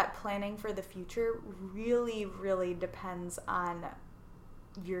think that planning for the future really, really depends on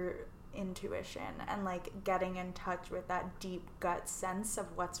your intuition and, like, getting in touch with that deep gut sense of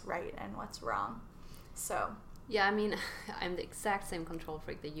what's right and what's wrong. So yeah, I mean, I'm the exact same control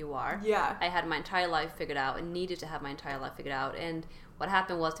freak that you are. Yeah, I had my entire life figured out and needed to have my entire life figured out, and what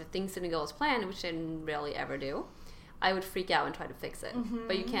happened was if things didn't go as planned, which they rarely ever do, I would freak out and try to fix it. Mm-hmm.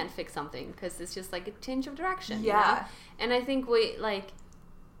 But you can't fix something because it's just, like, a change of direction. Yeah. You know? And I think we, like,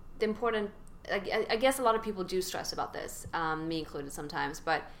 the important, I guess a lot of people do stress about this, me included sometimes,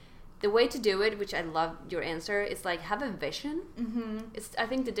 but the way to do it, which I love your answer, is, like, have a vision. Mm-hmm. I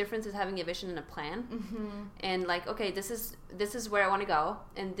think the difference is having a vision and a plan. Mm-hmm. And, like, okay, this is where I want to go,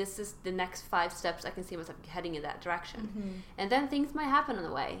 and this is the next 5 steps I can see myself heading in that direction. Mm-hmm. And then things might happen on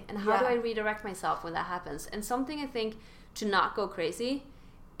the way. And how do I redirect myself when that happens? And something I think to not go crazy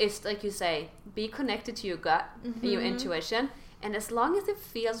is, like you say, be connected to your gut and your intuition. And as long as it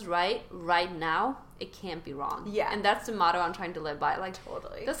feels right now, it can't be wrong. Yeah. And that's the motto I'm trying to live by. Like,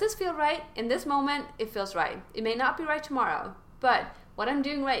 totally. Does this feel right? In this moment, it feels right. It may not be right tomorrow, but what I'm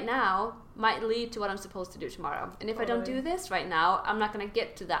doing right now might lead to what I'm supposed to do tomorrow. And if I don't do this right now, I'm not going to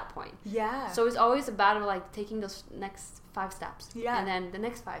get to that point. Yeah. So it's always a battle, like taking those next 5 steps. Yeah. And then the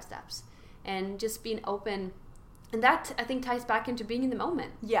next 5 steps. And just being open. And that, I think, ties back into being in the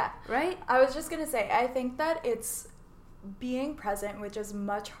moment. Yeah. Right? I was just going to say, I think that it's being present, which is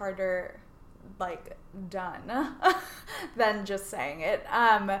much harder, like, done than just saying it.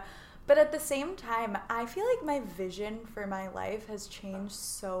 But at the same time, I feel like my vision for my life has changed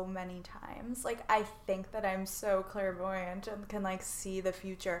so many times. Like, I think that I'm so clairvoyant and can, like, see the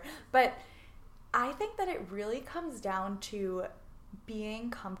future. But I think that it really comes down to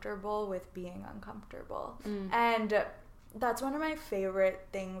being comfortable with being uncomfortable. And that's one of my favorite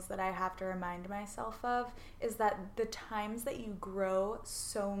things that I have to remind myself of, is that the times that you grow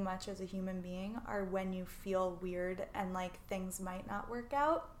so much as a human being are when you feel weird and, like, things might not work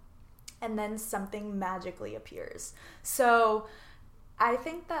out. And then something magically appears. So I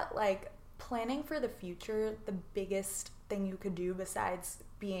think that, like, planning for the future, the biggest thing you could do besides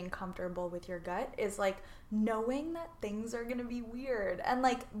being comfortable with your gut is, like, knowing that things are going to be weird and,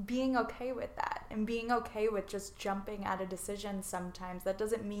 like, being okay with that and being okay with just jumping at a decision sometimes. That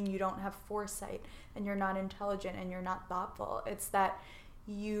doesn't mean you don't have foresight and you're not intelligent and you're not thoughtful. It's that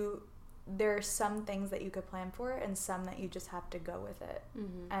there are some things that you could plan for and some that you just have to go with it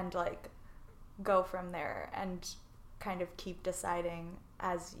and, like, go from there and kind of keep deciding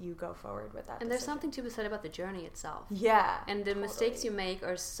as you go forward with that And decision. there's something to be said about the journey itself. Yeah. And the mistakes you make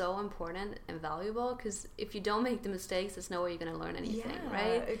are so important and valuable, because if you don't make the mistakes, there's no way you're going to learn anything,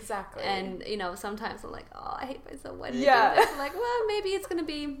 right? Exactly. And, you know, sometimes I'm like, oh, I hate myself. Why did I do this? I'm like, well, maybe it's going to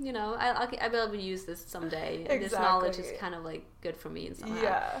be, you know, I'll be able to use this someday. And this knowledge is kind of, like, good for me somehow.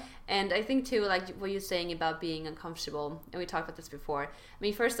 Yeah. And I think, too, like what you're saying about being uncomfortable, and we talked about this before. I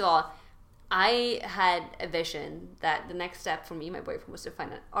mean, first of all, I had a vision that the next step for me and my boyfriend was to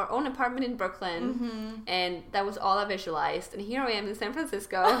find our own apartment in Brooklyn, and that was all I visualized. And here I am in San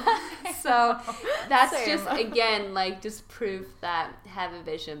Francisco. So that's just, again, like, just proof that have a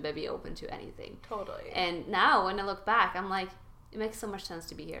vision but be open to anything. Totally. And now when I look back, I'm like, it makes so much sense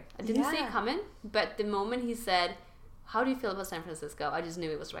to be here. I didn't see it coming, but the moment he said, how do you feel about San Francisco? I just knew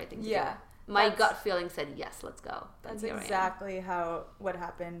it was the right thing to do. My gut feeling said, yes, let's go. That's exactly what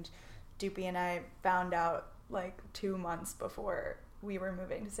happened. Doopy and I found out, like, 2 months before we were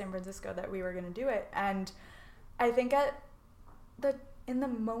moving to San Francisco that we were going to do it. And I think in the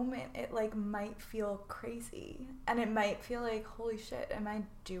moment, it, like, might feel crazy. And it might feel like, holy shit, am I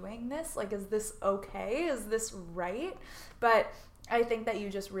doing this? Like, is this okay? Is this right? But I think that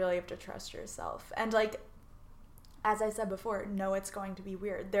you just really have to trust yourself. And, like, as I said before, no, it's going to be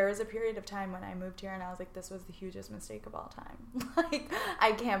weird. There was a period of time when I moved here and I was like, this was the hugest mistake of all time. Like,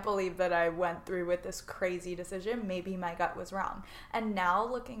 I can't believe that I went through with this crazy decision. Maybe my gut was wrong. And now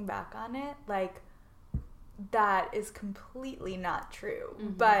looking back on it, like, that is completely not true.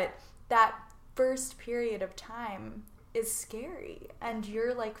 But that first period of time is scary. And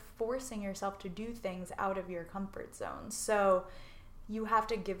you're, like, forcing yourself to do things out of your comfort zone. So you have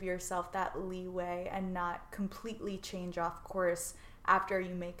to give yourself that leeway and not completely change off course after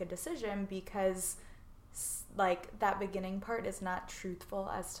you make a decision, because, like, that beginning part is not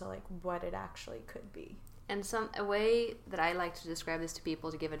truthful as to, like, what it actually could be. And a way that I like to describe this to people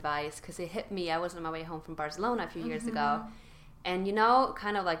to give advice, because it hit me. I was on my way home from Barcelona a few years ago, and, you know,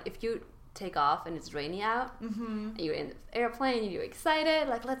 kind of like if you take off and it's rainy out, and you're in the airplane, you're excited,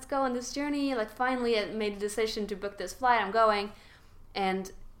 like, let's go on this journey, like, finally I made a decision to book this flight, I'm going.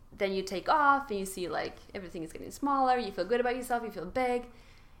 And then you take off and you see, like, everything is getting smaller, you feel good about yourself, you feel big,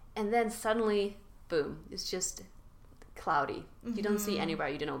 and then suddenly, boom, it's just cloudy. You don't see anywhere,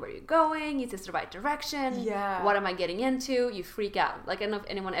 you don't know where you're going, is this the right direction? What am I getting into? You freak out. Like, I don't know if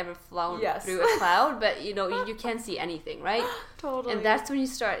anyone ever flown through a cloud, but, you know, you can't see anything, right? Totally. And that's when you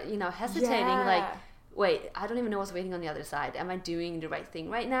start, you know, hesitating, like, wait, I don't even know what's waiting on the other side. Am I doing the right thing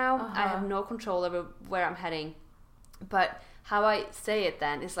right now? I have no control over where I'm heading. But how I say it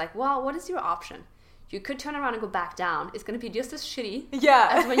then is like, well, what is your option? You could turn around and go back down. It's going to be just as shitty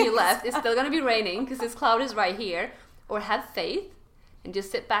as when you left. It's still going to be raining because this cloud is right here. Or have faith and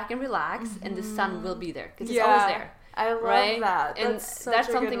just sit back and relax, and the sun will be there because it's always there. I love that. And that's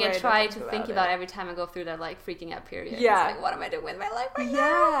something I try to think about every time I go through that, like, freaking out period. It's like, what am I doing with my life right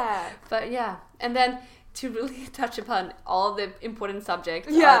now? But and then to really touch upon all the important subjects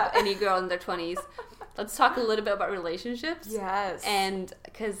of any girl in their 20s, let's talk a little bit about relationships. Yes. And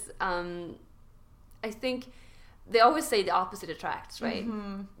because I think they always say the opposite attracts, right?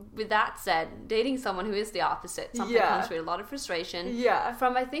 With that said, dating someone who is the opposite sometimes comes with a lot of frustration.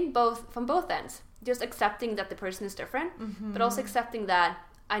 From, I think, from both ends. Just accepting that the person is different, but also accepting that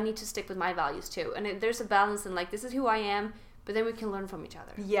I need to stick with my values too. And there's a balance in like, this is who I am, but then we can learn from each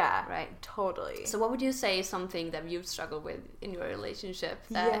other. Yeah. Right? Totally. So what would you say is something that you've struggled with in your relationship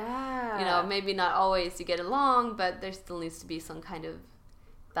that, you know, maybe not always you get along, but there still needs to be some kind of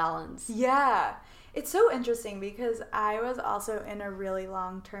balance? Yeah. It's so interesting because I was also in a really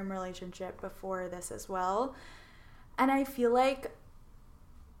long-term relationship before this as well. And I feel like,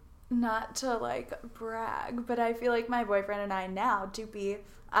 not to like brag, but I feel like my boyfriend and I now, Doopy,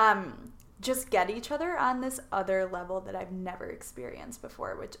 just get each other on this other level that I've never experienced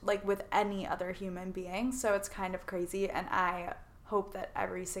before, which like with any other human being. So it's kind of crazy, and I hope that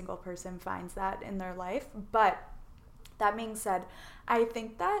every single person finds that in their life. But that being said, I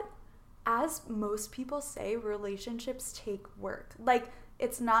think that as most people say, relationships take work. Like,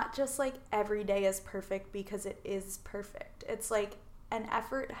 it's not just like every day is perfect because it is perfect. It's like an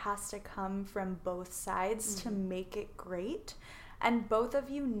effort has to come from both sides to make it great. And both of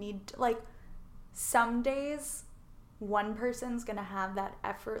you need, like, some days one person's going to have that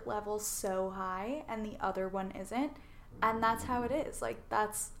effort level so high and the other one isn't. And that's how it is. Like,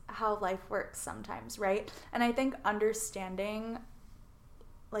 that's how life works sometimes, right? And I think understanding,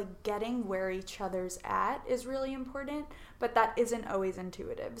 like, getting where each other's at is really important, but that isn't always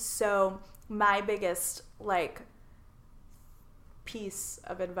intuitive. So my biggest, like, piece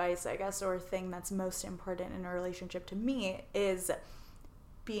of advice, I guess, or thing that's most important in a relationship to me is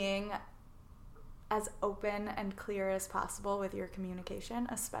being as open and clear as possible with your communication,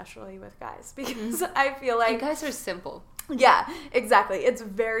 especially with guys, because I feel like... And guys are simple. Yeah, exactly. It's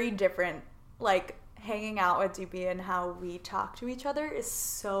very different. Like, hanging out with DP and how we talk to each other is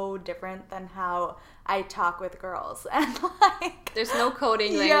so different than how I talk with girls. And like... There's no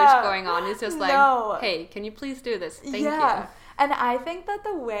coding language going on. It's just like, hey, can you please do this? Thank you. And I think that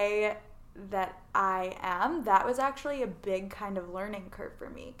the way that I am, that was actually a big kind of learning curve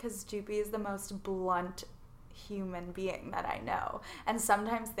for me, because Doopy is the most blunt human being that I know. And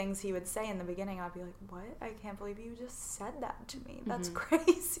sometimes things he would say in the beginning, I'd be like, what? I can't believe you just said that to me. That's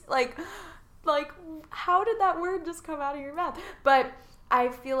crazy. Like, how did that word just come out of your mouth? But I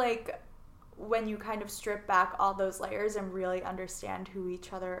feel like when you kind of strip back all those layers and really understand who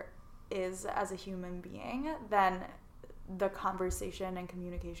each other is as a human being, then the conversation and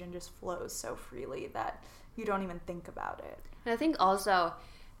communication just flows so freely that you don't even think about it. And I think also,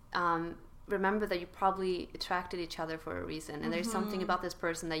 remember that you probably attracted each other for a reason, and there's something about this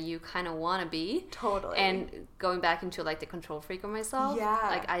person that you kind of want to be. Totally. And going back into like the control freak of myself,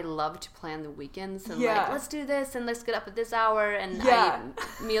 like I love to plan the weekends and like, let's do this and let's get up at this hour and I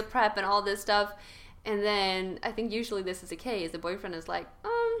meal prep and all this stuff. And then I think usually this is the case. The boyfriend is like,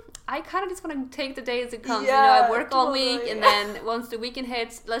 I kind of just want to take the day as it comes. You know, I work all week, and then once the weekend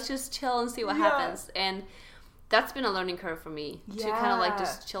hits, let's just chill and see what happens. And that's been a learning curve for me to kind of like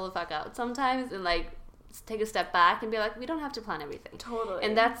just chill the fuck out sometimes and like take a step back and be like, we don't have to plan everything. Totally.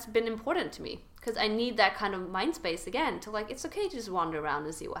 And that's been important to me because I need that kind of mind space again to like, it's okay to just wander around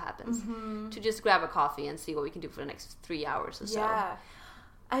and see what happens. To just grab a coffee and see what we can do for the next 3 hours or so. Yeah.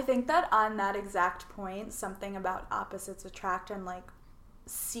 I think that on that exact point, something about opposites attract and like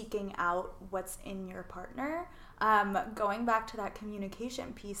seeking out what's in your partner, going back to that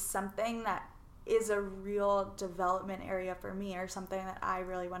communication piece, something that is a real development area for me, or something that I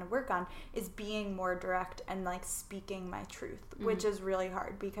really want to work on, is being more direct and like speaking my truth, which is really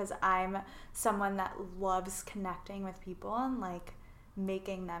hard because I'm someone that loves connecting with people and like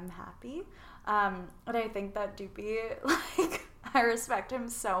making them happy. And I think that Doopy, like, I respect him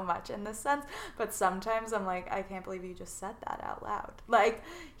so much in this sense, but sometimes I'm like, I can't believe you just said that out loud. Like,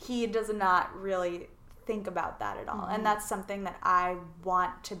 he does not really think about that at all. And that's something that I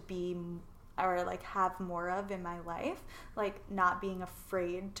want to be, or like have more of in my life, like not being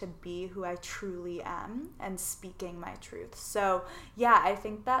afraid to be who I truly am and speaking my truth. So yeah, I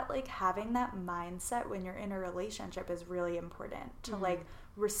think that like having that mindset when you're in a relationship is really important to like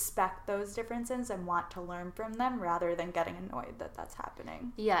respect those differences and want to learn from them rather than getting annoyed that that's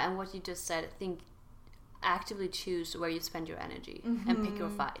happening. Yeah, and what you just said, I think actively choose where you spend your energy and pick your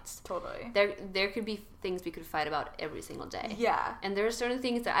fights. Totally. There could be things we could fight about every single day. Yeah. And there are certain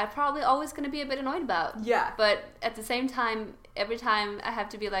things that I'm probably always going to be a bit annoyed about. Yeah. But at the same time, every time I have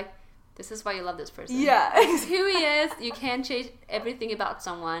to be like, this is why you love this person. Yeah. This is who he is. You can't change everything about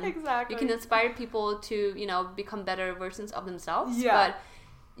someone. Exactly. You can inspire people to, you know, become better versions of themselves. Yeah.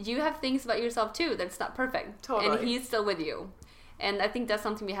 But you have things about yourself too that's not perfect. Totally. And he's still with you. And I think that's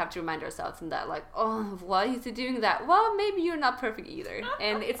something we have to remind ourselves in that, like, oh, why is he doing that? Well, maybe you're not perfect either.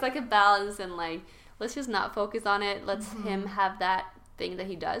 And it's like a balance, and like, let's just not focus on it. Let's him have that thing that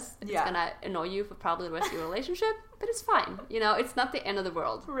he does. It's Yeah. gonna annoy you for probably the rest of your relationship, but it's fine. It's not the end of the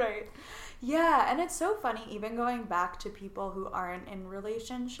world. Right. Yeah, and it's so funny, even going back to people who aren't in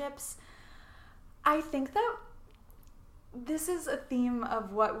relationships, I think that this is a theme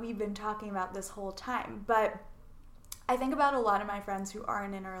of what we've been talking about this whole time, but I think about a lot of my friends who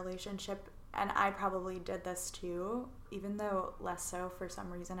aren't in a relationship, and I probably did this too, even though less so for some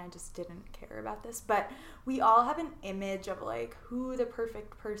reason. I just didn't care about this, but we all have an image of like who the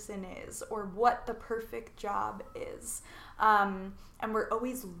perfect person is or what the perfect job is, and we're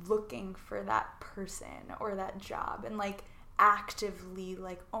always looking for that person or that job, and like actively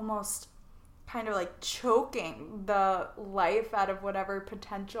like almost kind of like choking the life out of whatever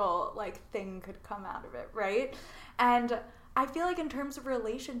potential like thing could come out of it, right? And I feel like in terms of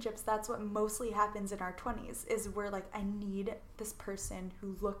relationships, that's what mostly happens in our 20s, is we're like, I need this person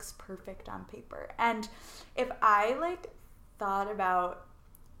who looks perfect on paper. And if I like thought about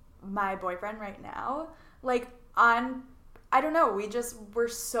my boyfriend right now, like I don't know, we're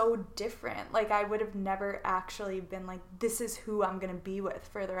so different. Like I would have never actually been like, this is who I'm going to be with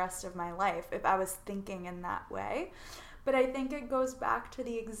for the rest of my life if I was thinking in that way. But I think it goes back to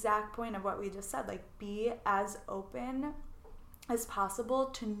the exact point of what we just said, like be as open as possible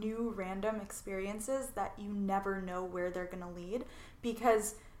to new random experiences that you never know where they're going to lead,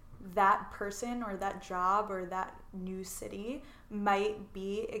 because that person or that job or that new city might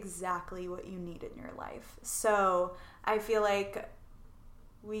be exactly what you need in your life. So I feel like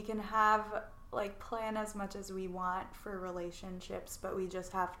we can have like plan as much as we want for relationships, but we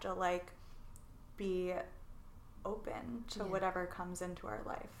just have to like be open to whatever comes into our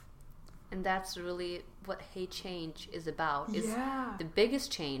life. And that's really what Hey Change is about. Is Yeah. the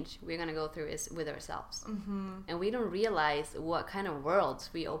biggest change we're going to go through is with ourselves. Mm-hmm. And we don't realize what kind of worlds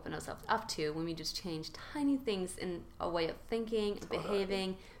we open ourselves up to when we just change tiny things in a way of thinking,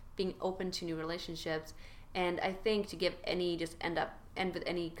 behaving, being open to new relationships. And I think to give end with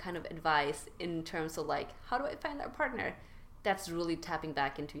any kind of advice in terms of like, how do I find our partner? That's really tapping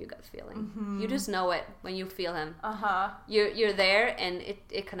back into your gut feeling. Mm-hmm. You just know it when you feel him. You're there, and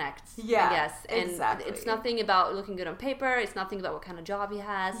it connects. Yeah, I guess. And exactly. it's nothing about looking good on paper. It's nothing about what kind of job he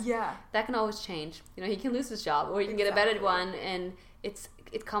has. Yeah, that can always change. He can lose his job, or he can get a better one. And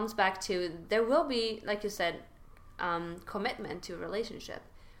it comes back to, there will be, like you said, commitment to a relationship.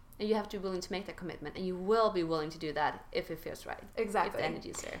 And you have to be willing to make that commitment, and you will be willing to do that if it feels right. Exactly. If the energy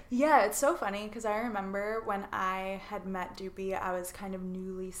is there. Yeah, it's so funny because I remember when I had met Doopy, I was kind of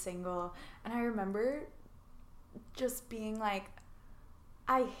newly single, and I remember just being like,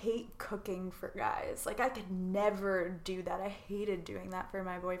 I hate cooking for guys. Like, I could never do that. I hated doing that for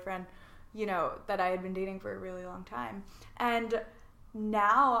my boyfriend, that I had been dating for a really long time. And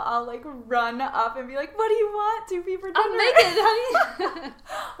now I'll like run up and be like, what do you want, Doopy, for dinner? I'll make it, honey.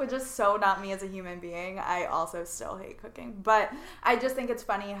 Which is so not me as a human being. I also still hate cooking. But I just think it's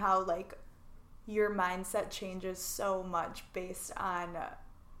funny how like your mindset changes so much based on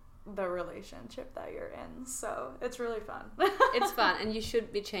the relationship that you're in. So it's really fun. It's fun, and you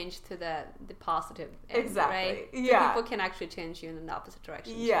should be changed to the positive end, exactly. Right? Yeah. People can actually change you in the opposite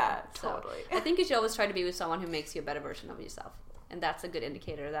direction. Yeah, too. totally. So I think you should always try to be with someone who makes you a better version of yourself. And that's a good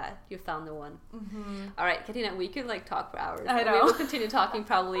indicator that you found the one. Mm-hmm. All right, Katina, we could like talk for hours. I know. We will continue talking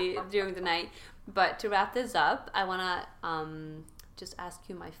probably during the night. But to wrap this up, I want to just ask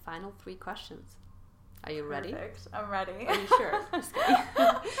you my final 3 questions. Are you ready? Perfect. I'm ready. Are you sure? Just kidding.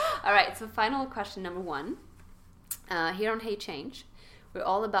 All right, so final question number 1. Here on Hey Change, we're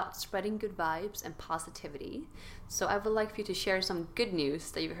all about spreading good vibes and positivity. So I would like for you to share some good news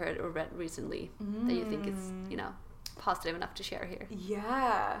that you've heard or read recently that you think is, positive enough to share here.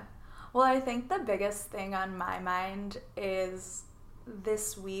 Yeah. Well, I think the biggest thing on my mind is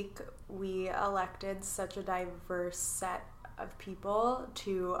this week we elected such a diverse set of people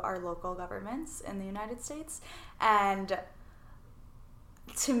to our local governments in the United States. And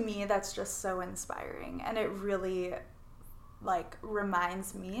to me, that's just so inspiring. And it really like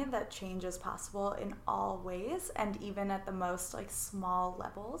reminds me that change is possible in all ways, and even at the most like small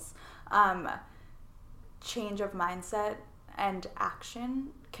levels. Change of mindset and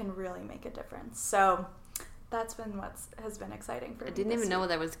action can really make a difference. So that's been what has been exciting for me. I didn't even know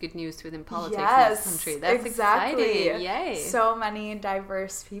there was good news within politics in this country. That's exactly. exciting. Yay. So many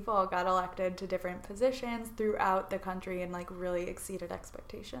diverse people got elected to different positions throughout the country and like really exceeded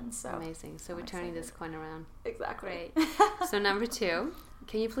expectations. So amazing. So we're turning this coin around. Exactly. Great. So number 2,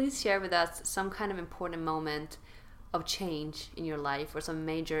 can you please share with us some kind of important moment of change in your life, or some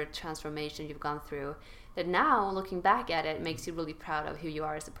major transformation you've gone through that now, looking back at it, makes you really proud of who you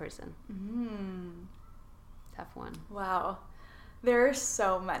are as a person? Mm. Tough one. Wow. There are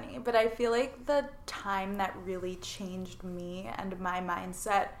so many, but I feel like the time that really changed me and my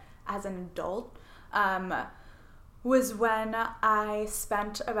mindset as an adult was when I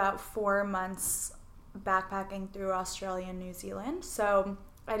spent about 4 months backpacking through Australia and New Zealand. So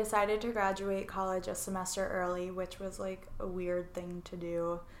I decided to graduate college a semester early, which was like a weird thing to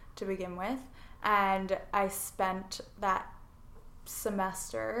do to begin with. And I spent that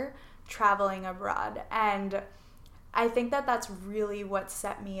semester traveling abroad. And I think that that's really what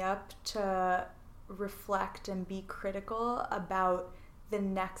set me up to reflect and be critical about the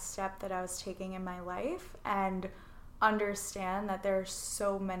next step that I was taking in my life and understand that there are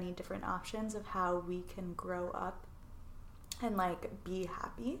so many different options of how we can grow up and like be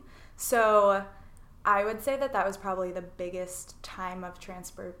happy. So I would say that that was probably the biggest time of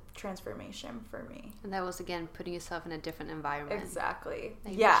transformation for me. And that was, again, putting yourself in a different environment. Exactly.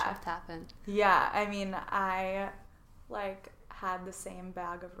 Making yeah. the shift happen. Yeah. I mean, I like had the same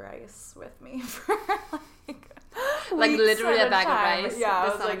bag of rice with me for like literally a bag of rice. Yeah, I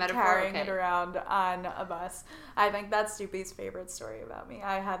That's was like metaphor. carrying it around on a bus. I think that's Stoopy's favorite story about me.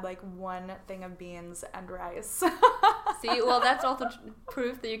 I had like one thing of beans and rice. See, well, that's also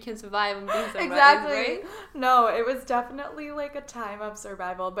proof that you can survive on beans and exactly. rice, right? No, it was definitely like a time of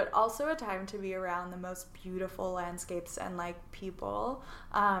survival, but also a time to be around the most beautiful landscapes and like people.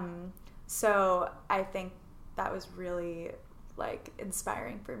 So I think that was really like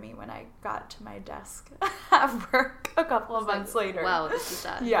inspiring for me when I got to my desk at work a couple of months later. Wow, this is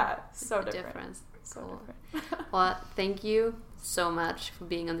that. Yeah, so different. Difference. So cool. different. Well, thank you so much for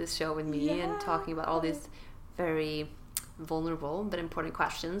being on this show with me and talking about all these very vulnerable but important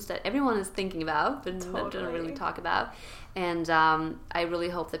questions that everyone is thinking about but don't really talk about. And I really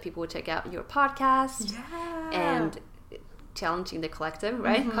hope that people will check out your podcast and Challenging the Collective,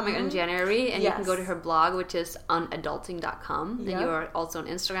 right? Coming in January, and you can go to her blog, which is unadulting.com. And you're also on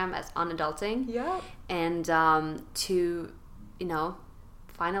Instagram as unadulting. Yeah. And to,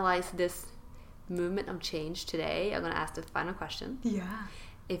 finalize this movement of change today, I'm going to ask the final question. Yeah.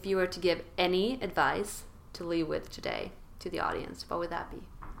 If you were to give any advice to leave with today to the audience, what would that be?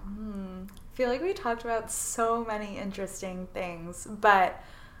 I feel like we talked about so many interesting things, but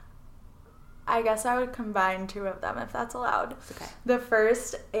I guess I would combine two of them if that's allowed. Okay. The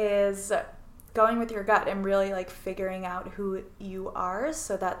first is going with your gut and really like figuring out who you are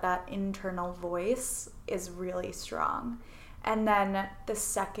so that that internal voice is really strong. And then the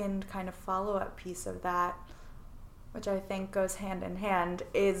second kind of follow-up piece of that, which I think goes hand in hand,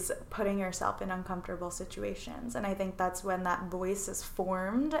 is putting yourself in uncomfortable situations. And I think that's when that voice is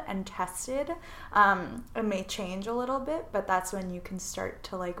formed and tested. It may change a little bit, but that's when you can start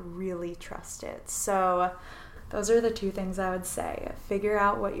to like really trust it. So those are the two things I would say. Figure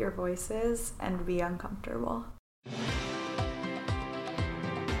out what your voice is and be uncomfortable.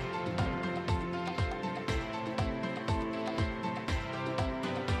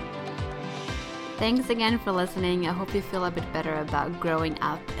 Thanks again for listening. I hope you feel a bit better about growing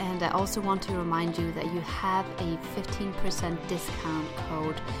up. And I also want to remind you that you have a 15% discount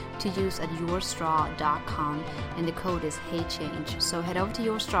code to use at yourstraw.com, and the code is HeyChange. So head over to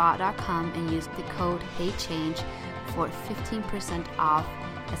yourstraw.com and use the code HeyChange for 15% off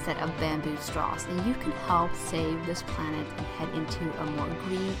a set of bamboo straws. And you can help save this planet and head into a more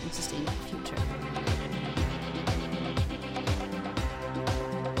green and sustainable future.